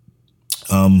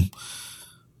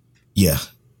 Yeah.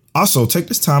 Also, take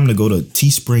this time to go to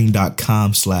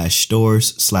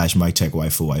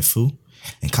teespring.com/stores/MikeCheckWaifu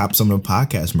and cop some of the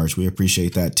podcast merch. We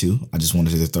appreciate that too. I just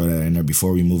wanted to throw that in there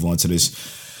before we move on to this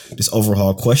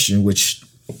overhaul question, which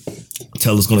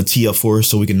Tella's going to tee up for us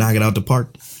so we can knock it out the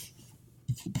park.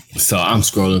 So I'm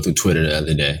scrolling through Twitter the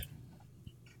other day,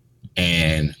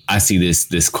 and I see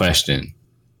this question.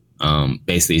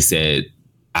 Basically said,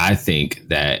 I think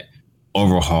that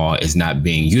Overhaul is not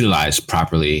being utilized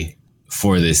properly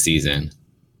for this season.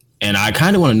 And I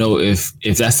kind of want to know if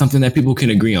that's something that people can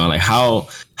agree on. Like how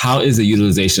is the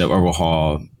utilization of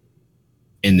Overhaul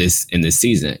in this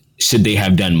season? Should they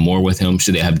have done more with him?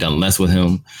 Should they have done less with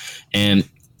him? And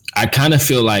I kind of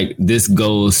feel like this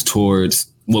goes towards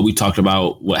what we talked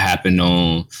about, what happened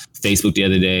on Facebook the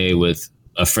other day with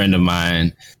a friend of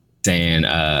mine saying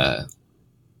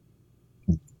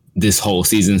this whole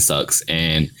season sucks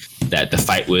and that the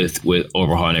fight with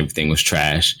Overhaul and everything was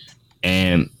trash.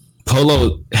 And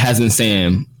Polo has been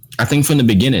saying, I think from the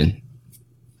beginning,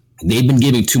 they've been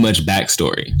giving too much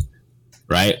backstory,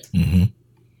 right? Mm-hmm.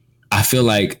 I feel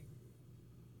like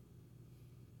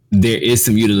there is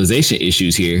some utilization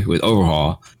issues here with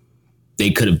Overhaul. They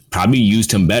could have probably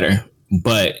used him better,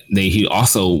 but he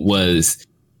also was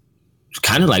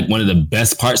kind of like one of the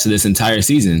best parts of this entire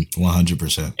season.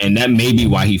 100%. And that may be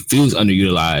why he feels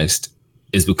underutilized,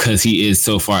 is because he is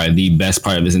so far the best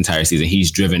part of this entire season.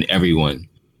 He's driven everyone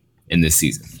in this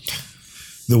season.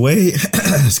 The way,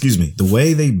 the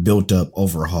way they built up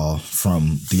Overhaul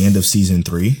from the end of season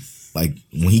 3, like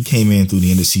when he came in through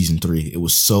the end of season 3, it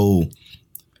was so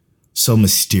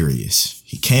mysterious.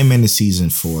 He came into season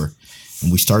 4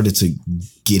 and we started to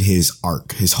get his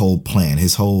arc, his whole plan,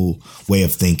 his whole way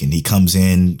of thinking. He comes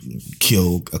in,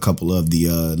 kill a couple of the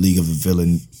League of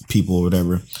Villain people or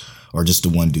whatever, or just the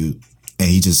one dude. And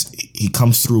he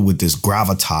comes through with this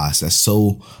gravitas that's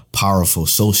so powerful,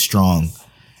 so strong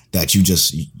that you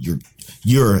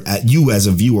as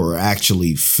a viewer are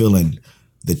actually feeling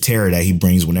the terror that he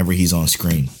brings whenever he's on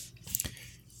screen.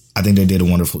 I think they did a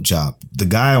wonderful job. The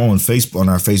guy on Facebook, on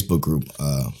our Facebook group,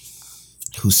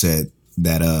 who said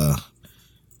that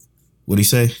what'd he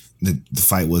say? The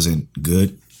fight wasn't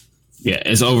good. Yeah,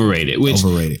 it's overrated.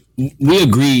 Overrated. We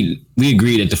agreed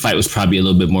that the fight was probably a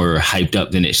little bit more hyped up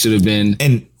than it should have been.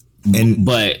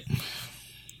 But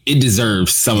it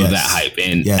deserves some of that hype.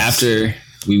 And after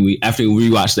we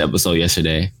rewatched the episode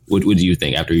yesterday, what do you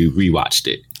think after you rewatched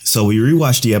it? So we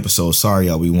rewatched the episode. Sorry,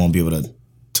 y'all, we won't be able to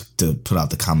put out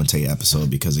the commentate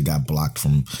episode because it got blocked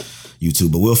from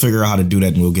YouTube. But we'll figure out how to do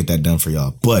that and we'll get that done for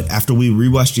y'all. But after we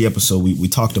rewatched the episode, we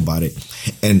talked about it.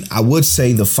 And I would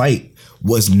say the fight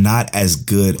was not as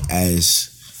good as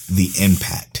the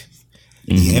impact.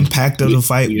 Mm-hmm. The impact of the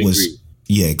fight was...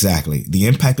 Yeah, exactly. The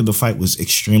impact of the fight was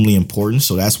extremely important.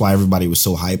 So that's why everybody was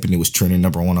so hyped and it was trending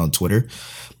 #1 on Twitter.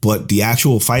 But the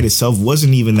actual fight itself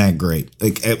wasn't even that great.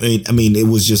 Like, I mean, it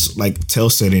was just like Tel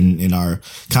said in our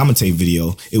commentate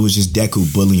video, it was just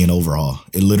Deku bullying Overhaul.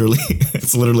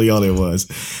 It's literally all it was.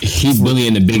 He's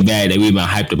bullying the big bad that we've been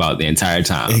hyped about the entire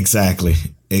time. Exactly.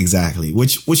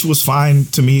 Which was fine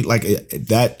to me. Like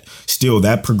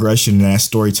that progression and that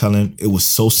storytelling, it was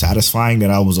so satisfying that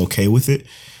I was okay with it.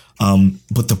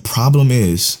 But the problem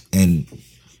is, and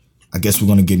I guess we're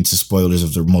going to get into spoilers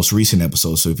of the most recent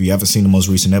episode. So if you haven't seen the most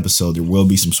recent episode, there will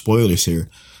be some spoilers here.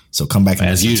 So come back and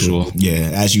as listen usual. to it.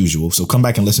 Yeah, as usual. So come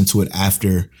back and listen to it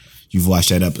after you've watched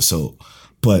that episode.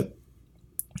 But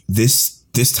this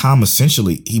time,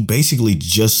 essentially, he basically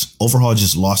Overhaul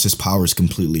just lost his powers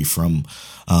completely from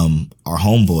our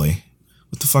homeboy.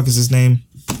 What the fuck is his name?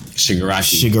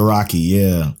 Shigaraki,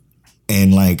 yeah.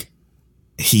 And like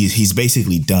he's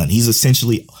basically done. He's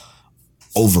essentially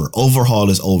over. Overhaul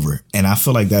is over. And I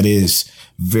feel like that is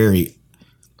very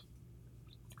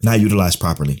not utilized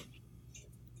properly.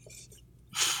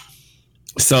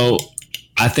 So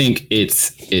I think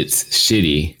it's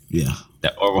shitty. Yeah.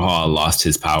 That Overhaul lost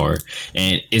his power.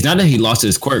 And it's not that he lost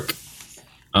his quirk.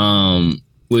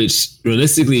 Which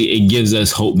realistically it gives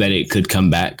us hope that it could come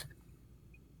back.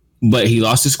 But he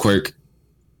lost his quirk,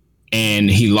 and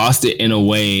he lost it in a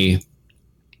way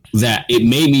that it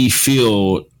made me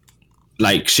feel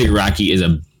like Shigaraki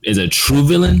is a true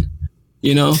villain,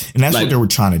 you know? And that's like, what they were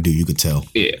trying to do, you could tell.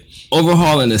 Yeah.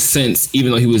 Overhaul, in a sense,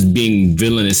 even though he was being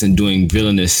villainous and doing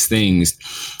villainous things,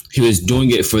 he was doing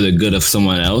it for the good of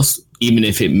someone else, even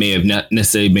if it may have not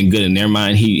necessarily been good in their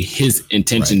mind. His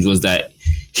intentions was that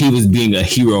he was being a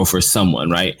hero for someone,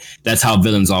 right? That's how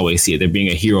villains always see it. They're being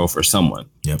a hero for someone.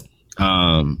 Yep.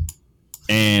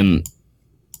 And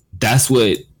that's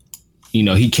what, you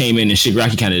know, he came in and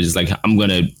Shigaraki kind of just like, I'm going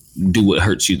to do what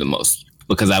hurts you the most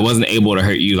because I wasn't able to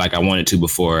hurt you like I wanted to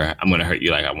before. I'm going to hurt you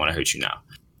like I want to hurt you now.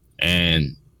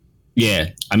 And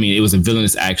yeah, I mean, it was a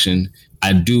villainous action.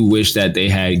 I do wish that they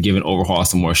had given Overhaul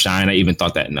some more shine. I even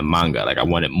thought that in the manga, like I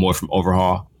wanted more from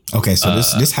Overhaul. Okay, so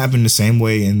this happened the same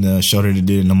way in the show that it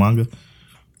did in the manga?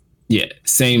 Yeah,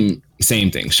 same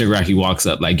thing. Shigaraki walks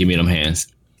up like, give me them hands.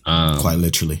 Quite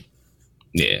literally.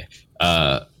 Yeah.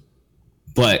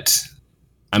 But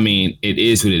I mean, it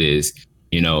is what it is.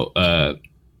 You know,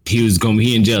 he was going to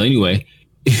be in jail anyway.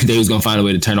 They was going to find a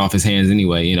way to turn off his hands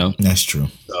anyway, you know? That's true.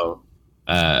 So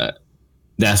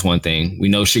that's one thing. We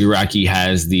know Shigaraki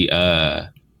has the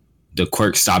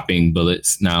quirk stopping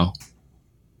bullets now.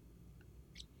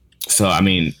 So, I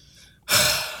mean,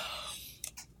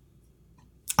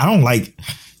 I don't like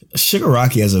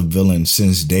Shigaraki as a villain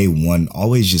since day one.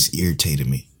 Always just irritated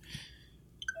me.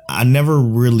 I never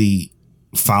really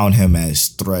found him as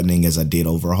threatening as I did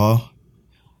Overhaul.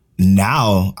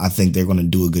 Now I think they're going to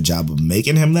do a good job of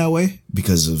making him that way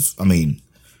because of, I mean,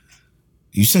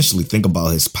 you essentially think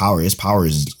about his power. His power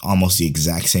is almost the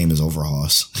exact same as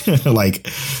Overhaul's. Like,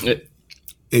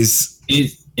 it's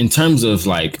in terms of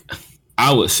like,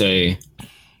 I would say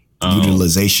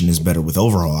utilization is better with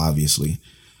Overhaul, obviously.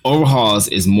 Overhaul's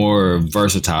is more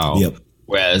versatile. Yep.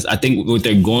 Whereas I think what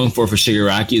they're going for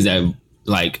Shigaraki is that,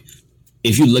 like,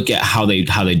 if you look at how they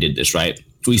did this, right?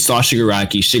 We saw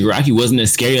Shigaraki wasn't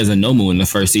as scary as a Nomu in the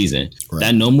first season. Right.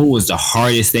 That Nomu was the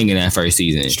hardest thing in that first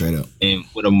season. Straight up. And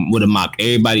would have mocked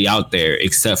everybody out there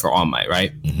except for All Might,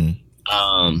 right?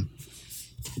 Mm-hmm.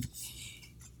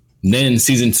 Then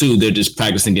season 2, they're just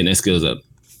practicing getting their skills up.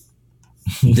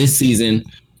 This season,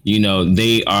 you know,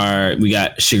 we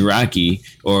got Shigaraki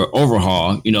or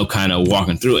Overhaul, you know, kind of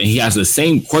walking through it. And he has the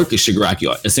same quirk as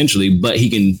Shigaraki, essentially, but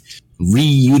he can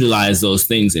reutilize those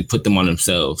things and put them on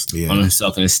himself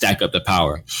and stack up the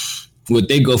power. What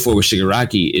they go for with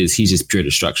Shigaraki is he's just pure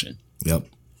destruction. Yep.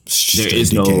 There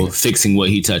is no fixing what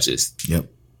he touches. Yep.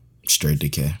 Straight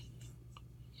decay.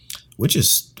 Which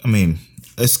is, I mean,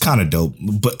 it's kind of dope,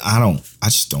 but I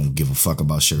just don't give a fuck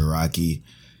about Shigaraki.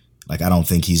 Like, I don't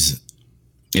think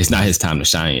it's not his time to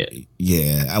shine yet.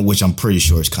 Yeah, which I'm pretty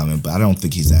sure is coming, but I don't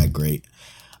think he's that great.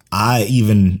 I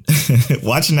even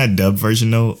watching that dub version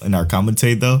though in our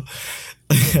commentate though,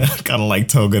 I kind of like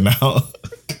Toga now.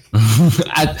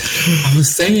 I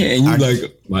was saying, and you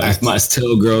my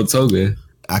tail girl Toga.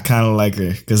 I kind of like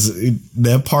her because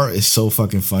that part is so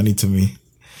fucking funny to me.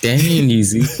 Dang,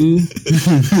 Izuku.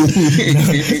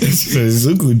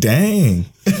 Izuku, dang.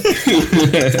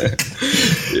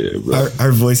 Yeah, bro.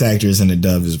 Her voice actress in the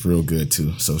dub is real good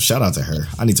too. So shout out to her.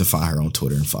 I need to find her on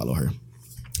Twitter and follow her.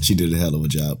 She did a hell of a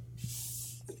job.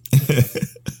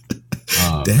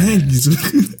 Dang.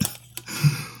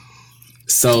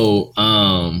 So,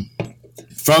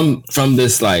 from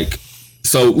this, like,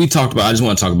 so we talked about, I just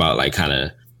want to talk about like kind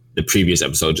of the previous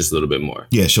episode just a little bit more.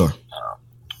 Yeah, sure.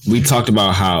 We talked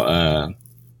about how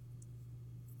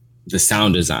the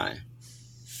sound design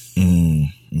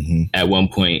at one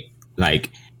point, like,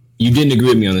 you didn't agree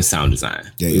with me on the sound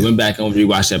design. We went back and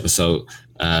rewatched the episode.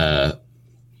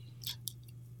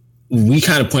 We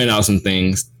kind of pointed out some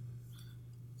things,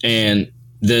 and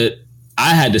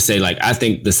I had to say, like, I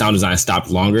think the sound design stopped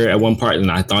longer at one part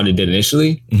than I thought it did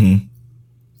initially. Mm-hmm.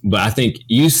 But I think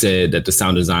you said that the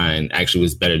sound design actually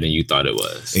was better than you thought it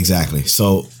was. Exactly.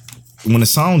 So when the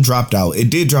sound dropped out, it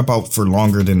did drop out for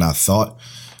longer than I thought,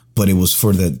 but it was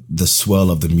for the swell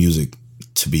of the music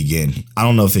to begin. I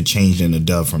don't know if it changed in the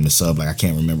dub from the sub. Like, I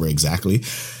can't remember exactly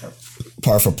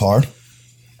par for par,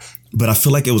 but I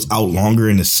feel like it was out longer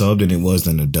in the sub than it was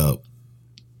in the dub.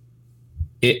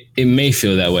 It may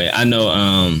feel that way. I know.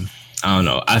 I don't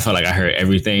know. I felt like I heard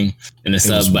everything in the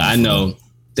sub, but I know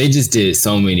they just did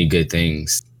so many good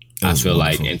things. I feel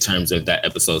wonderful. Like in terms of that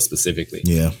episode specifically.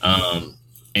 Yeah.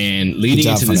 And leading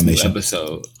into this new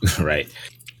episode, right?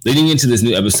 Leading into this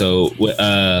new episode, what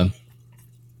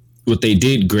they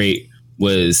did great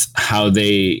was how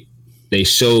they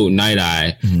showed Night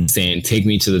Eye saying, "Take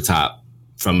me to the top."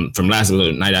 From last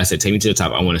episode, Night Eye said, "Take me to the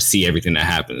top. I want to see everything that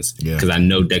happens because I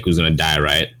know Deku's gonna die,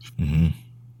 right?" Mm-hmm.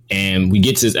 And we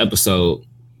get to this episode,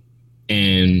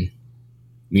 and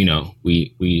you know,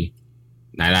 we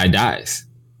Night Eye dies.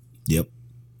 Yep.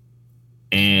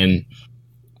 And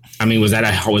I mean, was that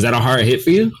a hard hit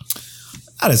for you?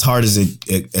 Not as hard as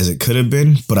it could have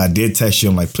been, but I did text you.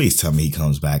 I'm like, please tell me he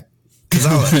comes back.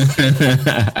 Because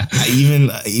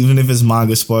even if it's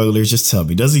manga spoilers, just tell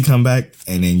me, does he come back?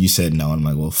 And then you said no. I'm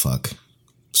like, well, fuck.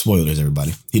 Spoilers,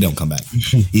 everybody. He don't come back.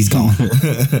 He's gone.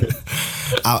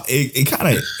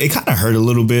 It kind of hurt a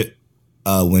little bit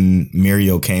when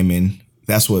Mirio came in.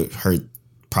 That's what hurt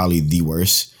probably the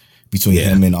worst between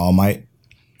him and All Might,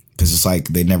 because it's like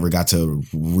they never got to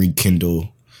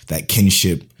rekindle that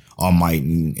kinship All Might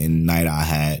and Night Eye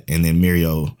had, and then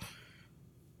Mirio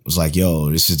was like,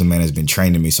 yo, this is the man that's been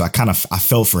training me. So I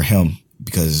felt for him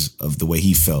because of the way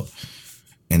he felt.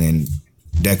 And then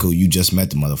Deku, you just met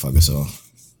the motherfucker. So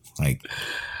like,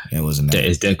 it wasn't that.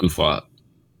 It's Deku's fault.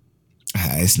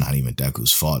 It's not even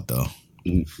Deku's fault though.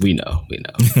 We know.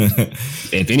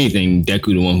 If anything,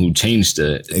 Deku the one who changed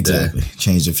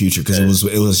changed the future, because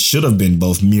it should have been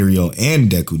both Mirio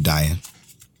and Deku dying.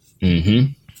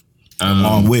 Mm-hmm.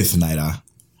 Along with Night Eye.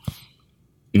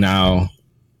 Now,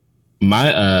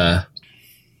 my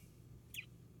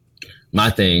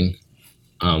thing,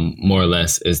 more or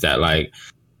less, is that like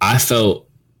I felt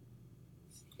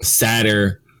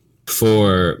sadder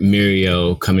for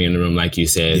Mirio coming in the room, like you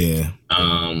said. Yeah.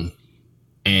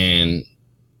 And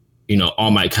you know,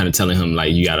 All Might kind of telling him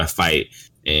like, you gotta fight,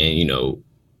 and you know,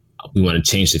 we want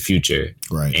to change the future.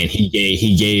 Right. And he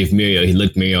gave Mirio, he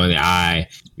looked Mirio in the eye,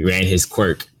 he ran his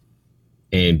quirk,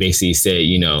 and basically said,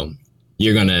 you know,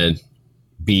 you're gonna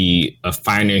be a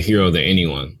finer hero than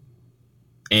anyone.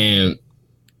 And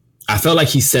I felt like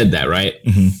he said that, right?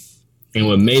 Mm-hmm. And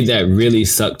what made that really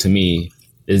suck to me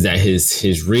is that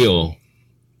his reel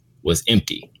was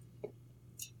empty.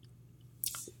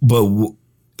 But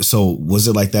so was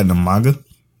it like that in the manga?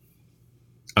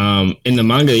 In the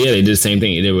manga, yeah, they did the same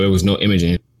thing. There was no image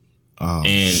in it. Oh,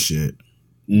 and shit.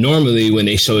 Normally when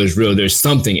they show his reel, there's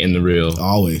something in the reel.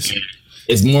 Always.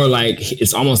 It's more like,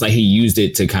 it's almost like he used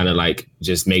it to kind of like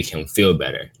just make him feel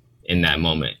better in that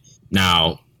moment.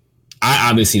 Now, I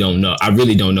obviously don't know. I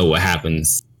really don't know what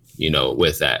happens, you know,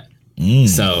 with that.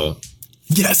 So,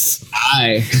 yes,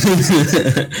 I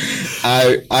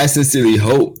sincerely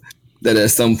hope that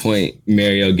at some point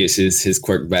Mirio gets his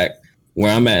quirk back. Where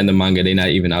I'm at in the manga, they're not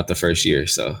even out the first year,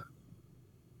 so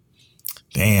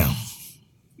damn,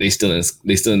 they still in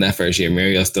that first year.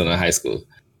 Mirio's still in high school,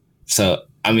 so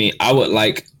I mean, I would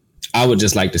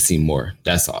just like to see more.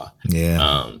 That's all.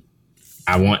 Yeah.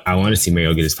 I want to see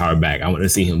Mirio get his power back. I want to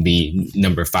see him be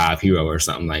number 5 hero or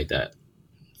something like that.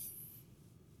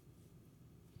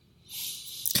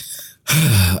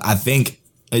 I think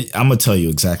I'm gonna tell you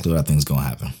exactly what I think is gonna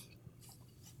happen.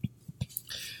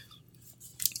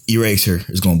 Eraser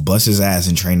is gonna bust his ass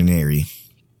in training Eri.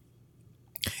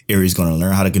 Eri's gonna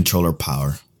learn how to control her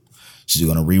power. She's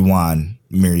gonna rewind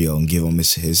Mirio and give him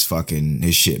his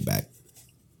shit back.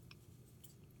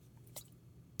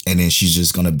 And then she's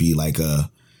just gonna be like a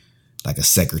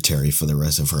secretary for the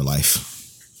rest of her life.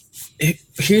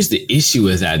 Here's the issue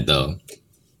with that though,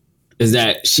 is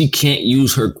that she can't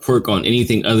use her quirk on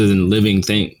anything other than living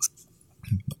things.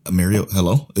 Mirio,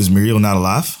 hello? Is Mirio not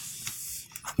alive?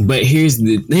 But here's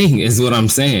the thing, is what I'm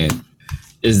saying,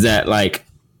 is that like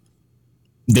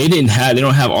they don't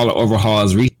have all the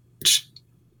overhauls research.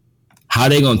 How are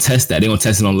they gonna test that? They gonna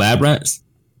test it on lab rats?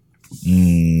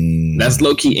 That's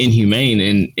low-key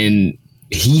inhumane, and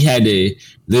he had to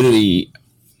literally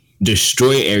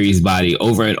destroy Eri's body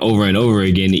over and over and over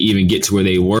again to even get to where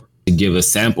they were to give a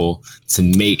sample to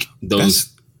make those.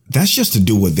 that's just to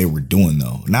do what they were doing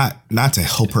though, not to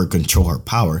help her control her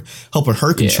power. Helping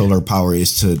her control her power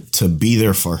is to be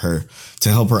there for her, to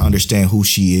help her understand who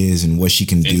she is and what she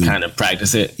can do. Kind of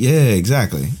practice it. Yeah,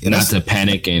 exactly. And Not to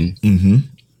panic and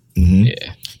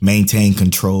maintain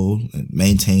control,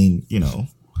 maintain,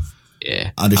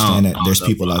 understand that there's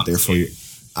people out there for you.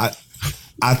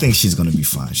 I think she's gonna be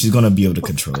fine. She's gonna be able to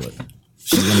control it.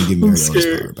 She's gonna give Mariota's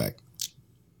power back.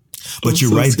 But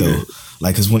you're right though,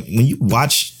 like, because when you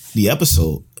watch the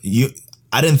episode,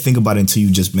 I didn't think about it until you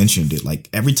just mentioned it. Like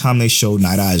every time they showed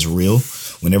Night Eye's real,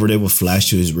 whenever they would flash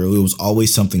to his real, it was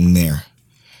always something there.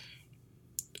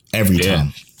 Every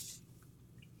time.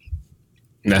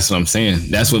 That's what I'm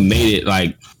saying. That's what made it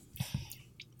like.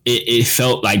 It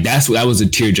felt like that was a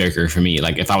tearjerker for me.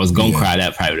 Like if I was gonna cry,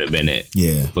 that probably would have been it.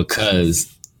 Yeah,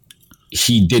 because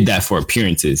he did that for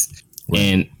appearances,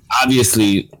 and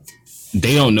obviously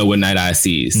they don't know what Night Eye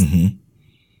sees.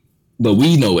 But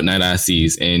we know what Night Eye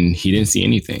sees, and he didn't see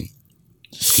anything.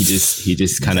 He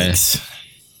just kind of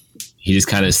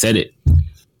said it.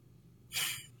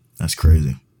 That's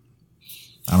crazy.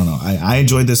 I don't know. I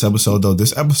enjoyed this episode though.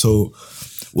 This episode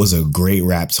was a great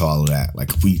wrap to all of that.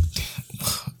 Like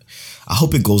I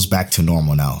hope it goes back to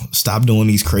normal now. Stop doing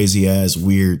these crazy ass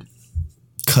weird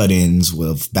cut-ins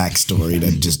with backstory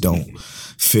that just don't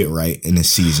fit right in the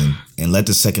season, and let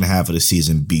the second half of the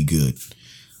season be good.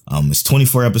 It's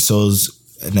 24 episodes.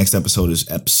 Next episode is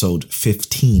episode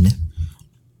 15.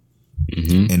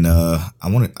 And I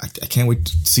can't wait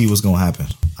to see what's gonna happen.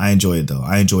 I enjoy it though.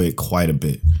 I enjoy it quite a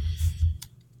bit.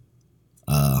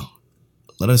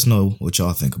 Let us know what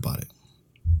y'all think about it.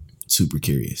 Super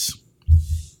curious.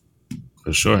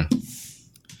 For sure.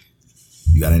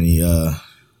 You got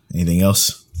anything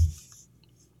else?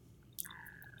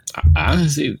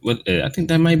 Honestly, I think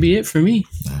that might be it for me.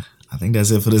 I think that's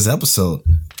it for this episode.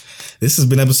 This has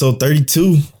been episode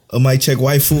 32 of Mic Check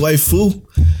Waifu.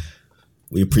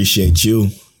 We appreciate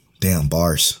you. Damn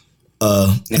bars.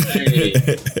 Oh,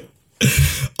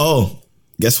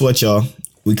 guess what, y'all?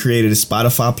 We created a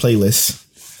Spotify playlist.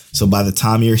 So by the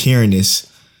time you're hearing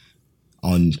this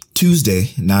on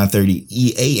Tuesday,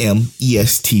 9:30 a.m.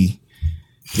 EST,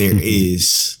 there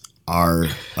is our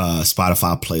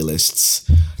Spotify playlists.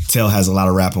 Tell has a lot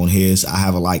of rap on his. I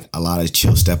have a lot of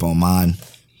chill step on mine,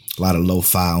 a lot of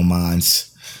lo-fi on mine,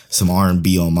 some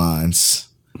R&B on mine,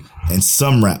 and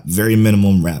some rap, very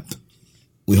minimum rap.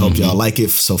 We hope y'all like it.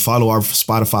 So follow our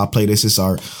Spotify playlist. It's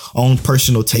our own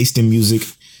personal taste in music.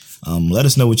 Let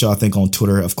us know what y'all think on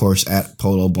Twitter. Of course, at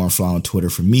Polo Bornfly on Twitter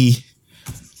for me.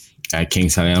 At King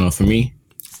Saliano for me.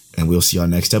 And we'll see y'all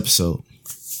next episode.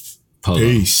 Polo.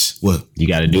 Peace. What? You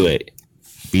got to do it.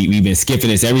 We've been skipping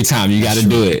this every time. You got to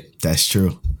do it. That's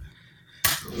true.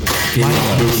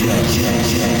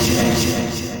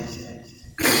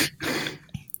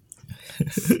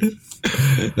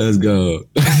 Let's go.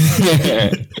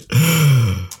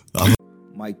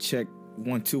 Mic check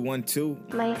 1 2 1 2.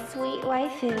 My sweet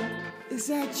waifu. Is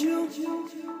that you?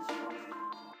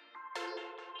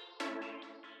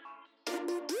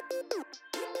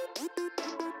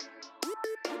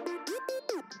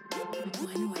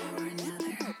 One way or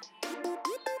another.